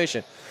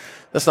information.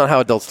 That's not how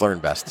adults learn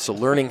best. So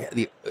learning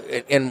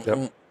in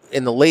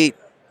the late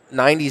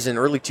 90s and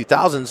early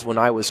 2000s, when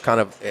I was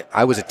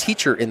a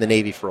teacher in the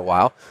Navy for a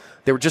while,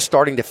 they were just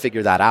starting to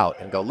figure that out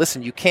and go,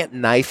 listen, you can't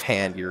knife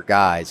hand your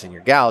guys and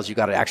your gals. You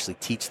got to actually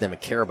teach them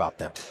and care about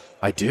them.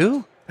 I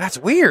do? That's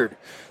weird.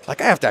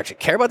 Like I have to actually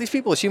care about these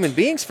people as human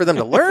beings for them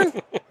to learn?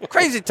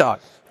 Crazy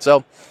talk.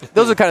 So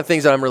those are the kind of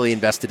things that I'm really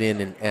invested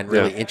in and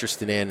really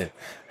interested in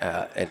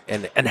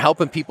and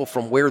helping people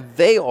from where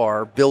they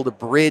are build a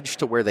bridge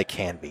to where they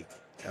can be.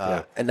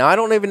 And now I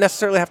don't even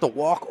necessarily have to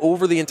walk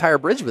over the entire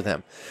bridge with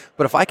them.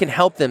 But if I can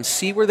help them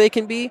see where they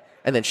can be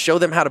and then show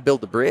them how to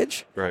build the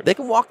bridge, they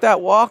can walk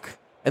that walk,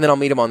 and then I'll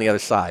meet them on the other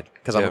side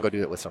because I'm going to go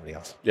do it with somebody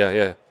else.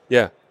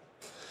 Yeah.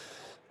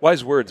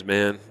 Wise words,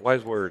 man.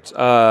 Wise words.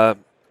 All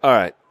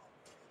right.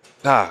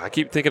 I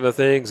keep thinking of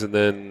things, and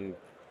then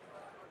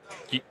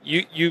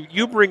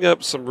you bring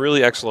up some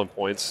really excellent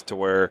points to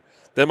where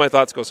then my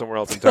thoughts go somewhere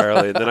else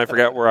entirely, and then I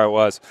forget where I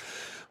was.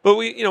 But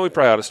we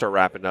probably ought to start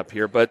wrapping up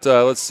here. But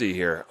let's see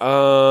here.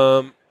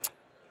 I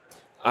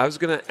was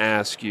going to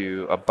ask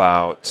you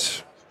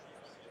about.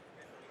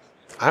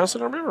 I honestly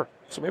don't remember.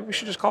 So maybe we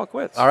should just call it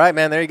quits. All right,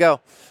 man. There you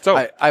go.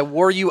 So I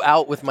wore you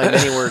out with my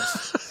many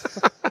words.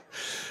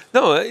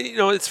 No,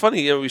 it's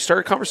funny. We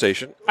started a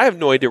conversation. I have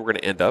no idea where we're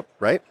going to end up.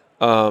 Right.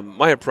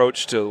 My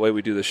approach to the way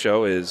we do the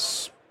show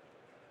is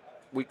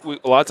we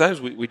a lot of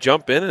times we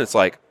jump in and it's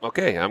like,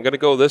 okay, I'm going to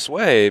go this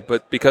way,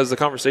 but because the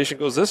conversation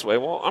goes this way,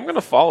 well, I'm going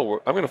to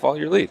follow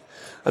your lead.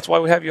 That's why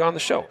we have you on the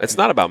show. It's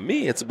not about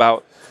me. It's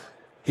about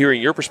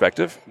hearing your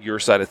perspective, your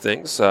side of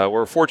things.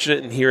 We're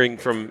fortunate in hearing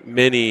from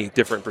many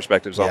different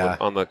perspectives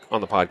on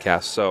the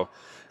podcast. So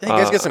you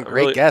guys get some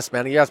great guests,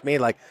 man. You asked me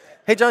like,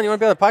 hey, John, you want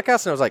to be on the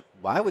podcast? And I was like,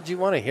 why would you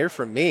want to hear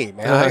from me,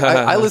 man?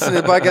 I listen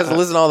to the podcast and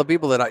listen to all the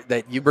people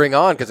that you bring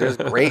on because there's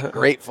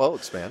great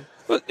folks, man.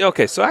 But,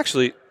 okay, so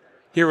actually,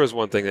 here was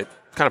one thing that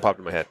kind of popped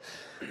in my head.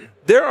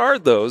 There are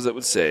those that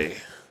would say,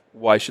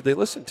 why should they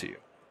listen to you?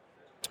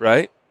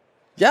 Right?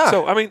 Yeah.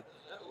 So, I mean,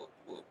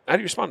 how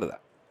do you respond to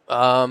that?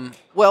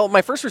 Well,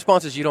 my first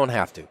response is you don't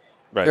have to.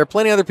 Right. There are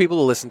plenty of other people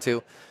to listen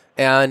to.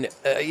 And,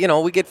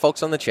 we get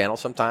folks on the channel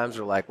sometimes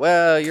who are like,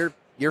 well,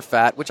 you're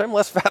fat, which I'm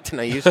less fat than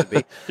I used to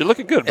be. You're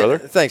looking good, brother.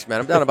 Thanks, man.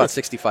 I'm down about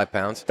 65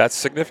 pounds. That's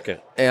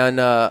significant. And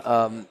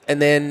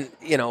then,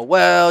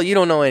 well, you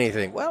don't know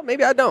anything. Well,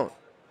 maybe I don't.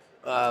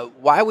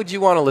 Why would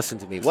you want to listen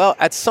to me? Well,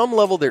 at some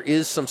level, there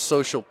is some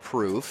social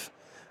proof.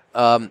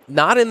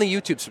 Not in the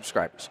YouTube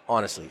subscribers,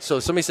 honestly. So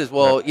somebody says,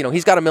 well,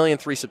 he's got 1.3 million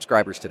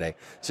subscribers today,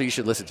 so you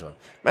should listen to him.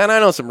 Man, I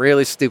know some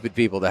really stupid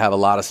people that have a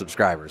lot of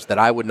subscribers that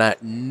I would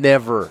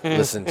never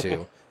listen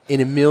to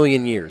in a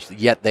million years,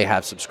 yet they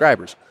have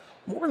subscribers.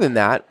 More than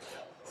that,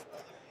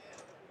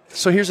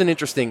 so here's an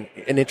interesting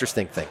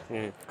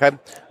thing. Okay,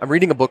 I'm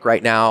reading a book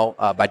right now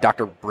by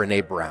Dr.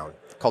 Brené Brown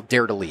called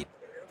Dare to Lead.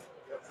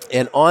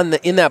 And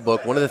in that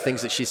book, one of the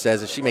things that she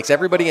says is she makes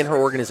everybody in her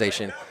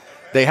organization,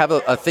 they have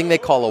a thing they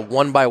call a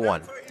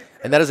 1x1.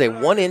 And that is a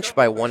 1 inch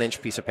by 1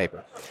 inch piece of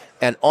paper.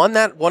 And on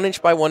that 1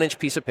 inch by 1 inch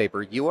piece of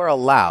paper, you are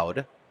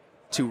allowed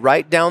to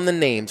write down the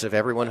names of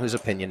everyone whose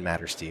opinion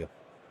matters to you.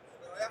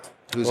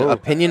 Whose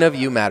opinion of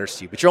you matters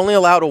to you. But you're only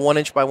allowed a 1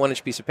 inch by 1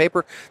 inch piece of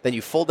paper. Then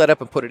you fold that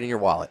up and put it in your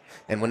wallet.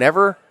 And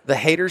whenever the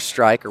haters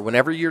strike or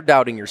whenever you're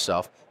doubting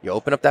yourself, you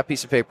open up that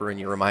piece of paper and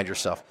you remind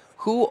yourself,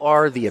 who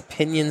are the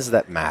opinions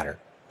that matter?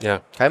 Yeah.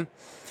 Okay.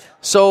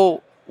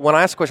 So when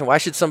I ask the question, why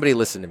should somebody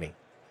listen to me?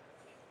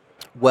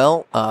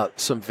 Well,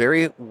 some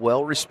very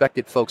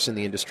well-respected folks in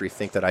the industry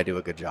think that I do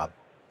a good job.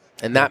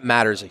 And that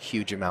matters a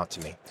huge amount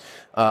to me.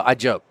 I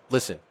joke,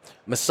 listen,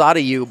 Masada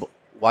Ayub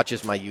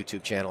watches my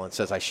YouTube channel and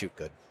says I shoot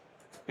good.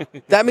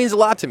 That means a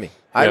lot to me.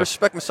 I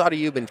respect Masada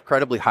Ayub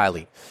incredibly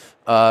highly.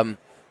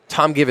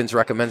 Tom Givens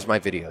recommends my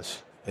videos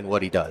and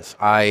what he does.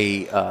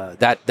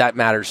 That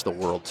matters the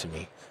world to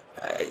me.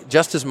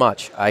 Just as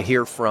much, I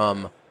hear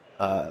from...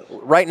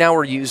 right now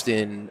we're used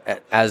in,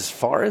 as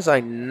far as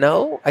I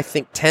know, I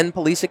think 10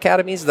 police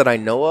academies that I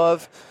know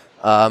of.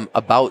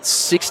 About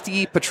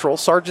 60 patrol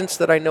sergeants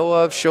that I know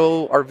of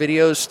show our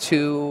videos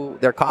to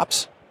their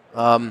cops.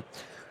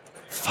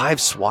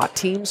 5 SWAT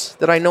teams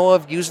that I know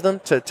of use them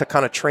to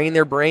kind of train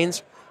their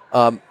brains.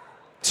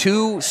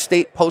 2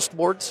 state post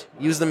boards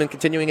use them in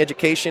continuing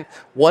education.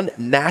 1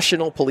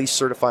 national police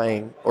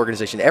certifying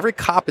organization. Every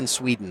cop in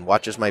Sweden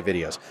watches my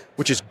videos,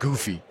 which is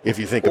goofy if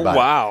you think about it.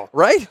 Wow.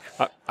 Right?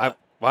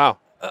 Wow.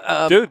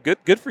 Dude,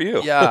 good for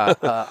you. Yeah.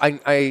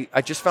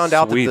 I just found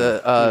out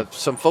that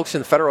some folks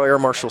in the Federal Air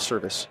Marshal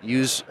Service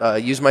use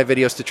my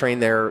videos to train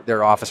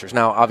their officers.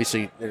 Now,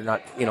 obviously, they're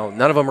not,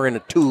 none of them are in a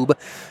tube,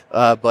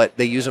 but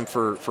they use them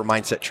for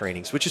mindset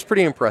trainings, which is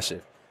pretty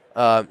impressive.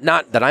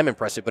 Not that I'm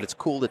impressive, but it's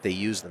cool that they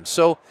use them.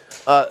 So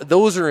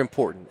those are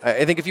important.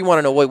 I think if you want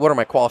to know what are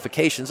my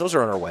qualifications, those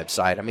are on our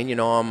website. I mean,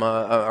 I'm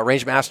a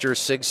range master,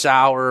 Sig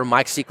Sauer,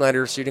 Mike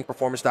Seeklander,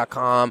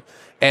 shootingperformance.com,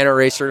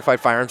 NRA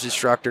certified firearms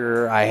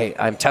instructor.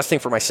 I'm testing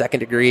for my second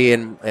degree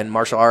in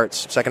martial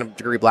arts, second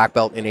degree black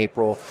belt in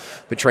April.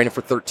 Been training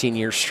for 13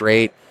 years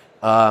straight.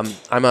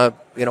 I'm a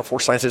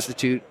Force Science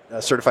Institute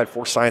certified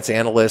force science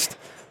analyst.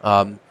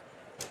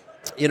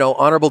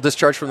 Honorable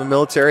discharge from the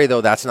military,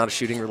 though that's not a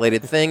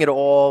shooting-related thing at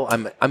all.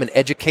 I'm an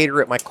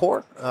educator at my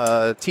core,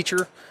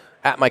 teacher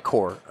at my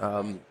core,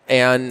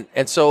 and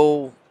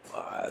so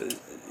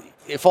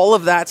if all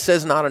of that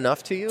says not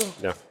enough to you,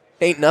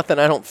 ain't nothing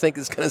I don't think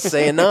is going to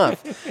say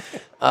enough.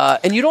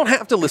 And you don't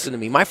have to listen to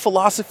me. My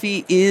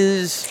philosophy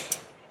is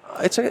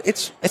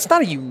it's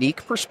not a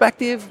unique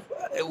perspective.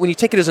 When you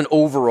take it as an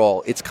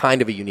overall, it's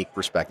kind of a unique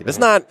perspective. It's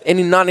not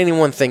any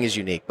one thing is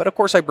unique, but of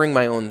course I bring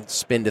my own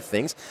spin to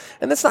things,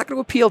 and that's not going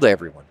to appeal to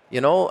everyone,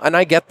 and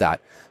I get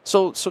that.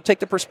 So take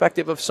the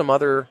perspective of some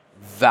other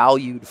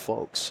valued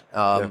folks,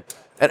 and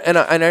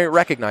I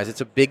recognize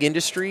it's a big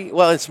industry.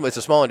 Well, it's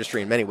a small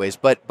industry in many ways,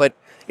 but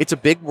it's a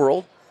big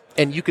world,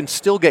 and you can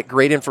still get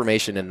great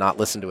information and not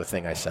listen to a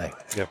thing I say.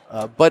 Yeah.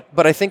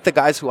 But I think the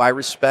guys who I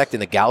respect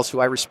and the gals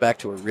who I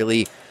respect, who are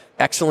really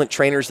excellent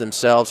trainers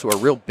themselves, who are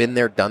real been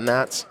there, done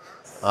that,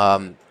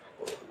 are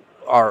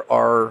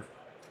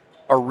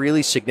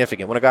really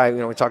significant. When a guy,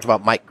 we talked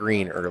about Mike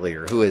Green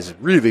earlier, who has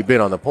really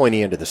been on the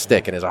pointy end of the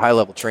stick and is a high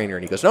level trainer,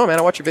 and he goes, "No, man,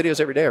 I watch your videos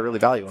every day. I really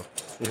value them."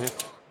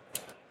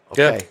 Mm-hmm.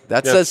 Okay, Yeah.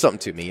 that Yeah. says something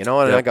to me, and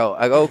Yeah. I go,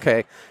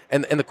 okay.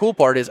 And the cool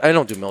part is I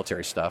don't do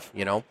military stuff,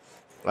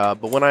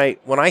 but when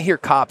I hear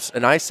cops,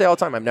 and I say all the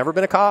time, I've never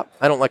been a cop.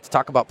 I don't like to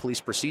talk about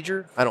police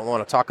procedure. I don't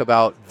want to talk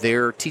about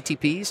their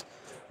TTPs.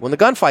 When the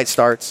gunfight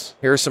starts,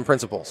 here's some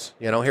principles.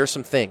 Here's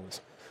some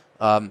things.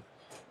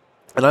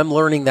 And I'm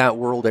learning that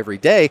world every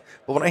day.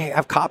 But when I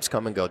have cops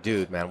come and go,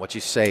 dude, man, what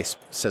you say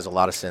says a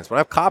lot of sense. When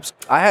I have cops,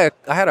 I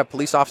had a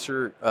police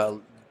officer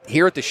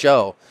here at the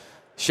show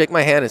shake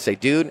my hand and say,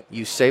 dude,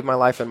 you saved my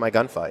life in my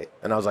gunfight.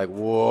 And I was like,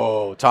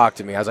 whoa, talk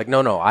to me. I was like,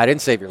 no, I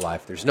didn't save your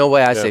life. There's no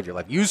way I saved your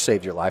life. You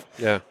saved your life.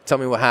 Yeah. Tell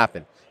me what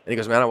happened. And he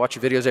goes, man, I watch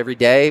your videos every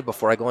day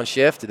before I go on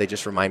shift. They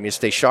just remind me to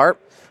stay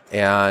sharp.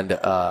 And,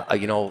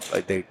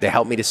 they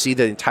help me to see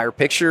the entire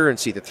picture and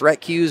see the threat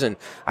cues. And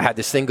I had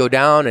this thing go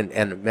down,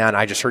 and man,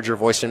 I just heard your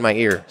voice in my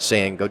ear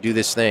saying, go do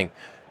this thing.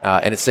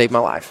 And it saved my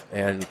life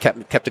and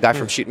kept the guy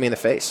from shooting me in the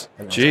face.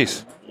 And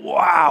Jeez. like,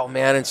 wow,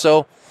 man. And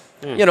so,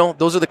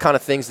 those are the kind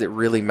of things that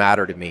really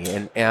matter to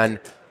me. And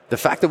the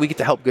fact that we get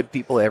to help good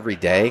people every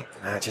day,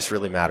 it just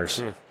really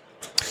matters.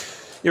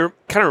 It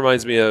kind of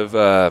reminds me of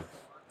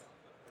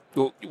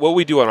what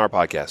we do on our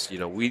podcast.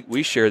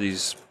 We share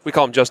these, we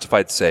call them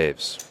justified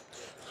saves.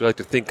 We like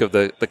to think of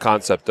the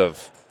concept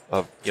of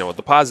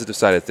the positive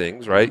side of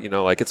things, right?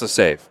 Like it's a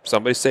save.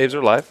 Somebody saves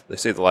their life. They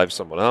save the life of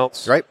someone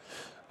else. Right.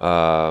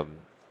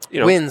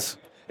 Wins.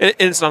 And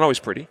it's not always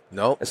pretty.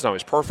 No. It's not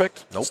always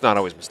perfect. Nope. It's not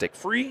always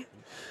mistake-free.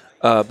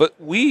 But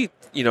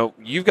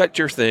you've got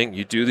your thing.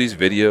 You do these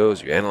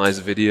videos. You analyze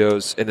the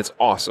videos. And it's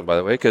awesome, by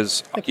the way,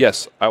 because,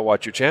 yes, I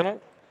watch your channel.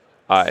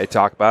 I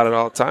talk about it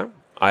all the time.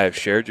 I have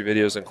shared your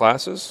videos in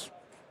classes.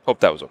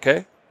 Hope that was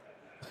okay.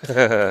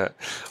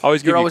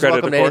 Always give You're you always credit,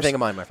 welcome of to course. anything of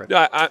mine, my friend.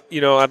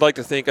 I'd like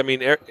to think,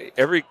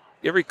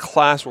 every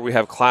class where we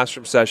have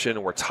classroom session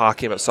and we're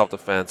talking about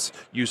self-defense,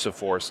 use of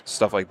force,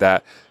 stuff like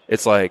that,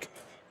 it's like,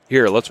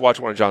 here, let's watch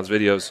one of John's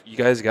videos. You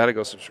guys got to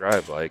go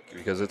subscribe,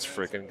 because it's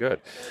freaking good.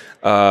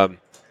 But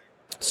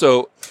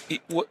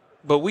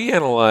we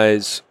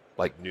analyze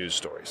news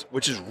stories,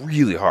 which is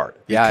really hard.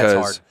 Yeah, it's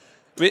hard.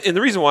 And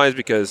the reason why is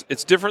because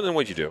it's different than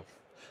what you do,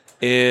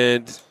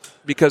 and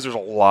because there's a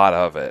lot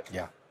of it.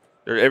 Yeah.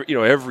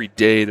 Every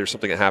day there's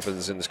something that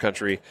happens in this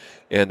country,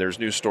 and there's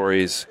news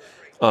stories.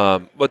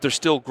 But there's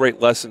still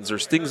great lessons.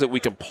 There's things that we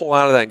can pull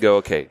out of that and go,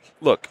 okay,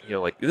 look,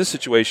 in this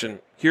situation,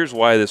 here's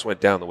why this went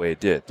down the way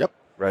it did. Yep.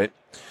 Right.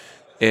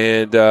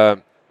 And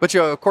but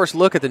you of course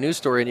look at the news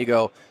story and you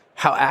go,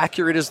 how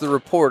accurate is the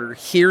reporter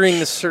hearing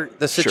the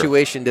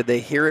situation? Sure. Did they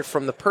hear it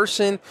from the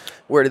person?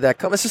 Where did that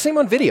come? It's the same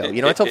on video.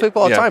 I tell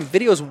people all the time,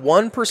 video is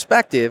one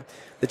perspective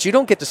that you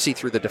don't get to see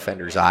through the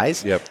defender's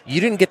eyes. Yep.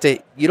 You don't get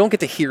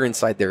to hear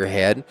inside their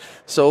head.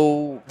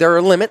 So there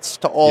are limits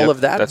to all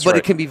of that, but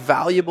it can be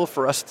valuable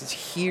for us to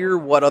hear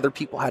what other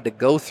people had to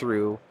go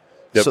through.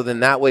 Yep. So then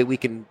that way we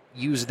can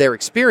use their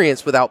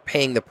experience without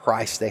paying the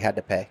price they had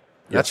to pay.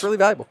 Yes. That's really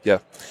valuable. Yeah.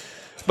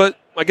 But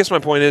I guess my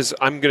point is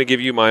I'm going to give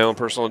you my own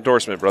personal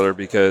endorsement, brother,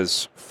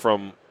 because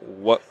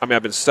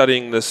I've been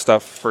studying this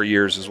stuff for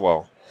years as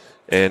well,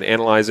 and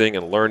analyzing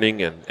and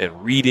learning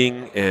and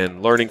reading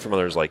and learning from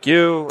others like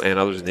you and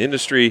others in the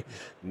industry,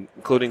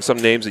 including some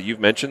names that you've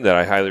mentioned that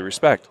I highly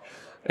respect.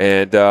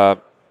 And I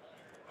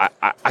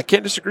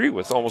can't disagree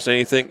with almost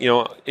anything,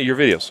 your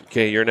videos,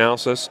 okay, your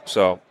analysis.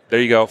 So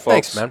there you go, folks.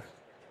 Thanks, man.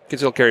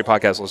 Concealed Carry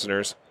podcast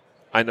listeners.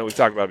 I know we've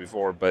talked about it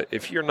before, but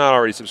if you're not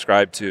already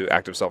subscribed to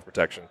Active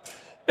Self-Protection,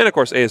 and of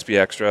course ASP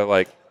Extra,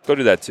 go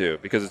do that too,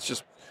 because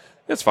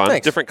it's fun.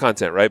 Thanks. Different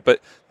content, right? But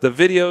the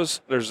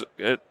videos, there's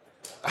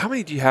how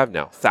many do you have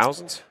now?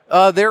 Thousands?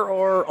 There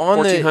are on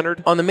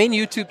 1,400? On the main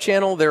YouTube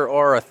channel. There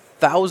are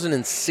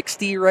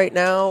 1,060 right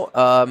now,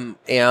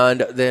 and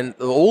then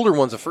the older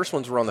ones, the first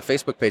ones were on the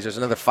Facebook page. There's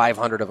another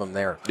 500 of them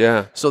there.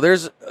 Yeah. So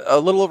there's a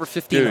little over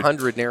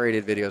 1,500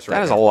 narrated videos right now.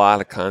 That is a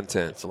lot of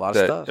content. It's a lot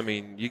of stuff. I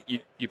mean,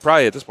 you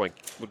probably at this point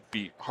would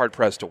be hard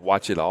pressed to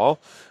watch it all.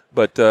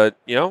 But,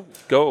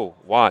 go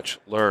watch,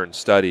 learn,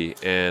 study,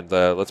 and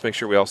let's make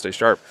sure we all stay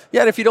sharp.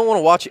 Yeah, and if you don't want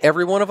to watch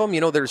every one of them,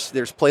 there's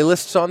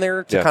playlists on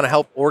there to kind of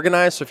help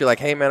organize. So if you're like,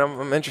 hey, man,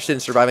 I'm interested in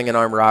surviving an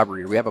armed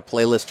robbery, we have a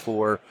playlist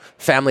for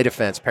family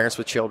defense, parents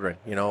with children,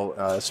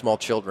 small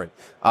children.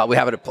 We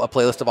have a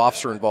playlist of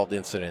officer-involved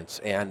incidents,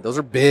 and those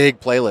are big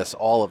playlists,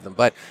 all of them.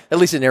 But at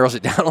least it narrows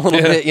it down a little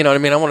bit. You know what I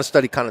mean? I want to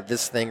study kind of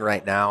this thing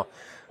right now.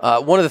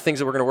 One of the things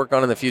that we're going to work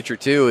on in the future,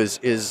 too,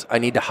 is I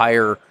need to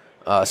hire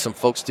some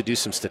folks to do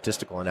some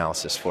statistical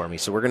analysis for me.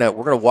 So we're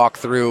gonna walk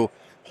through,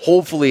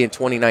 hopefully in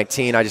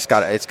 2019.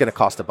 It's gonna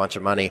cost a bunch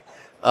of money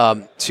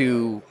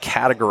to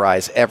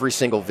categorize every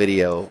single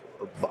video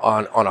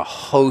on a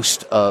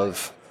host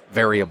of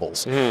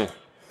variables, and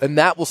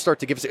that will start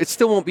to give us. It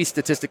still won't be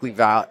statistically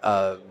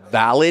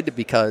valid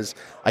because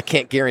I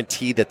can't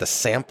guarantee that the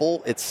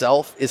sample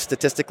itself is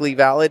statistically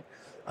valid.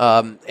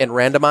 And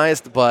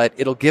randomized, but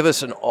it'll give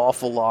us an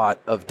awful lot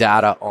of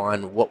data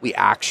on what we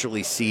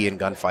actually see in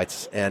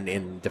gunfights and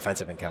in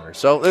defensive encounters.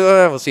 So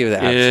we'll see what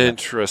that happens.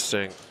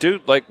 Interesting,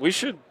 dude. We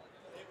should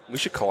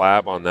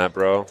collab on that,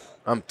 bro.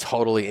 I'm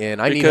totally in.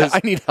 I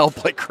need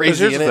help like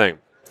crazy. Here's the thing,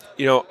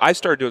 I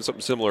started doing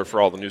something similar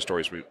for all the news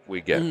stories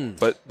we get.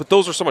 But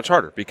those are so much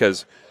harder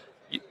because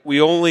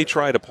we only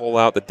try to pull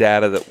out the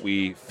data that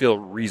we feel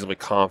reasonably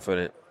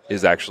confident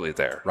is actually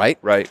there.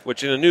 Right.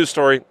 Which in a news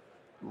story,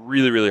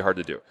 really, really hard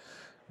to do.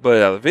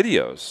 But the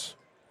videos,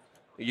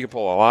 you can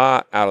pull a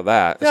lot out of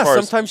that. Yeah, as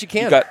far sometimes as you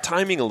can. You got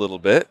timing a little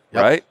bit,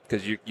 Yep. right?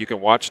 Because you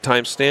can watch a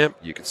timestamp.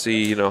 You can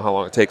see, how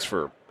long it takes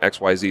for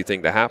XYZ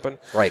thing to happen.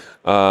 Right.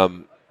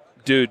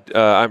 Dude,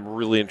 I'm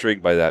really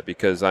intrigued by that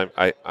because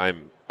I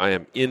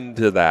am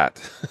into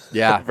that.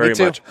 Yeah, very me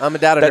too. much. I'm a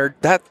data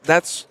nerd.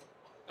 That's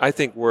I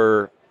think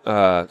where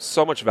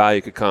so much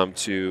value could come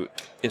to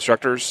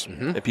instructors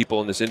and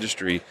people in this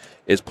industry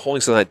is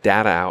pulling some of that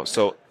data out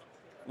so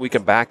we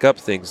can back up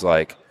things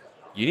like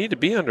you need to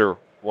be under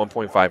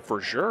 1.5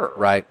 for sure.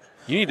 Right.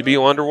 You need to be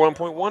under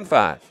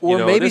 1.15.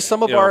 Or maybe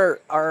some of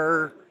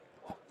our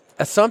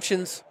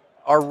assumptions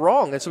are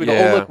wrong. And so we go,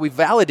 oh, look, we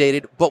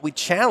validated, but we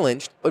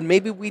challenged, but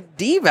maybe we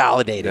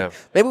devalidated. Yeah.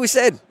 Maybe we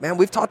said, man,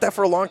 we've taught that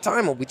for a long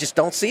time, and we just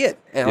don't see it.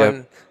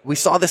 And we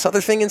saw this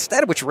other thing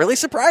instead, which really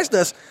surprised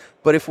us.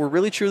 But if we're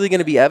really, truly going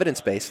to be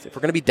evidence-based, if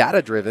we're going to be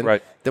data-driven,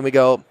 then we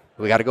got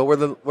to go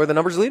where the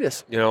numbers lead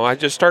us. I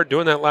just started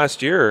doing that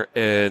last year.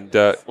 And,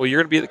 you're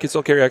going to be at the Kids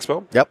Carry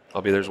Expo. Yep.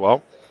 I'll be there as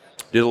well.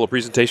 Did a little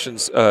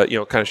presentations,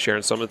 kind of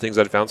sharing some of the things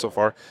that I found so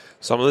far.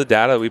 Some of the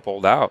data we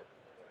pulled out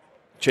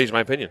changed my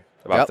opinion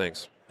about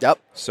things. Yep.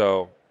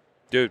 So,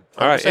 dude,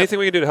 all 100%. right. Anything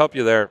we can do to help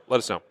you there, let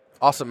us know.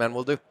 Awesome, man.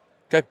 We'll do.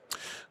 Okay.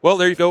 Well,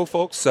 there you go,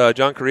 folks.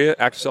 John Correa,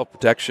 Active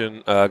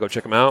Self-Protection. Go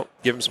check him out.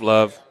 Give him some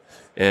love.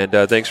 And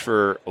thanks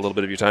for a little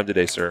bit of your time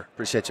today, sir.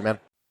 Appreciate you, man.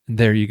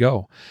 There you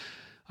go.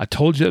 I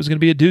told you that was going to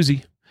be a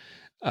doozy.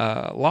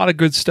 A lot of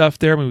good stuff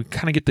there. I mean, we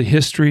kind of get the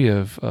history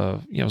of,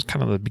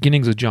 kind of the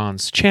beginnings of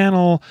John's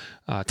channel,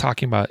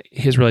 talking about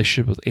his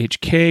relationship with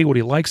HK, what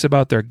he likes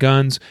about their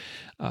guns.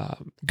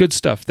 Good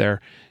stuff there.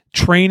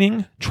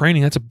 Training,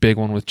 that's a big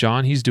one with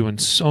John. He's doing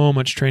so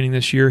much training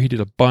this year. He did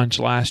a bunch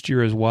last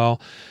year as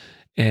well.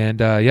 And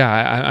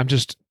I'm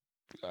just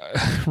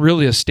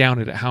really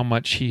astounded at how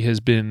much he has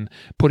been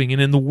putting in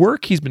and the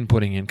work he's been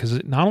putting in,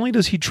 because not only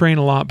does he train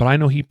a lot, but I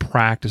know he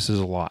practices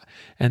a lot,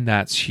 and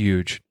that's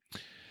huge.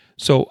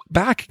 So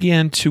back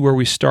again to where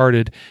we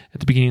started at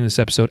the beginning of this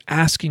episode,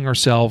 asking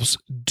ourselves,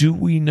 do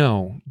we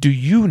know? Do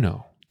you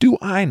know? Do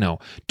I know?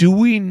 Do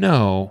we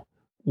know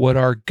what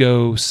our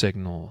go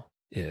signal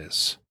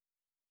is?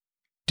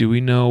 Do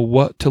we know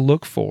what to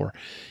look for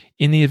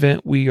in the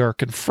event we are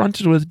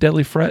confronted with a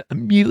deadly threat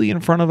immediately in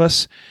front of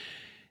us?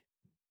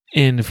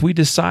 And if we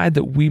decide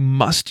that we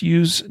must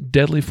use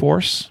deadly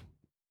force,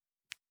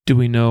 do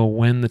we know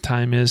when the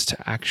time is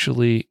to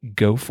actually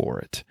go for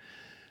it?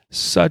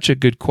 Such a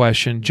good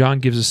question. John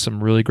gives us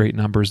some really great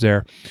numbers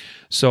there.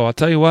 So I'll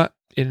tell you what,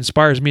 it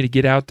inspires me to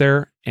get out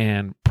there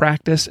and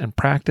practice and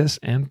practice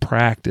and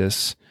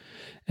practice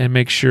and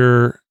make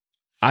sure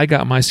I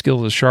got my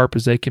skills as sharp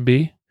as they can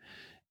be,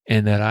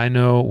 and that I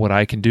know what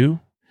I can do,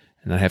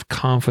 and I have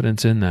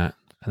confidence in that.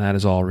 And that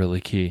is all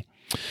really key.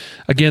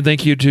 Again,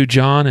 thank you to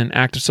John and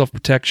Active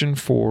Self-Protection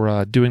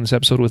for doing this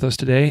episode with us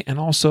today, and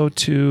also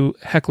to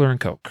Heckler &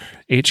 Koch,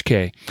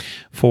 HK,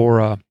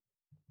 for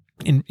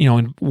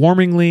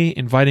warmingly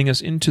inviting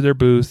us into their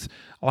booth,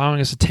 allowing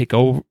us to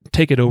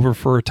take it over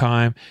for a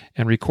time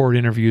and record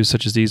interviews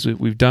such as these.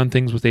 We've done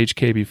things with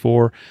HK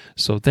before,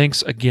 so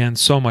thanks again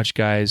so much,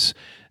 guys.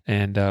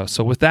 And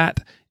so with that,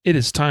 it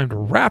is time to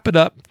wrap it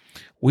up.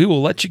 We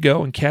will let you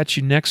go and catch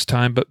you next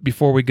time. But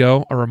before we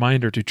go, a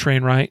reminder to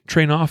train right,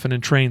 train often,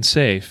 and train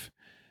safe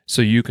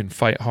so you can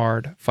fight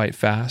hard, fight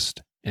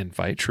fast, and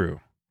fight true.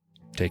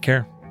 Take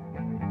care.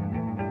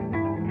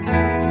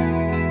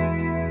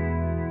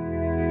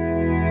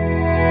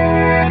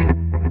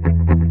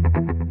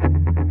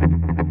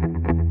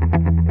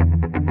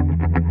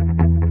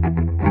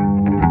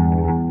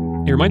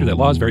 A reminder that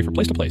laws vary from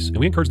place to place, and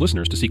we encourage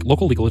listeners to seek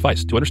local legal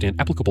advice to understand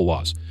applicable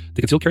laws.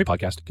 The Concealed Carry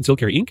Podcast, Concealed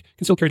Carry Inc.,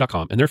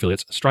 ConcealedCarry.com, and their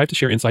affiliates strive to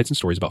share insights and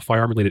stories about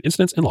firearm-related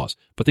incidents and laws,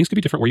 but things could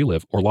be different where you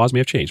live, or laws may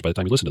have changed by the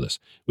time you listen to this.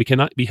 We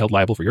cannot be held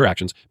liable for your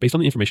actions based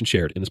on the information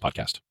shared in this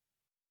podcast.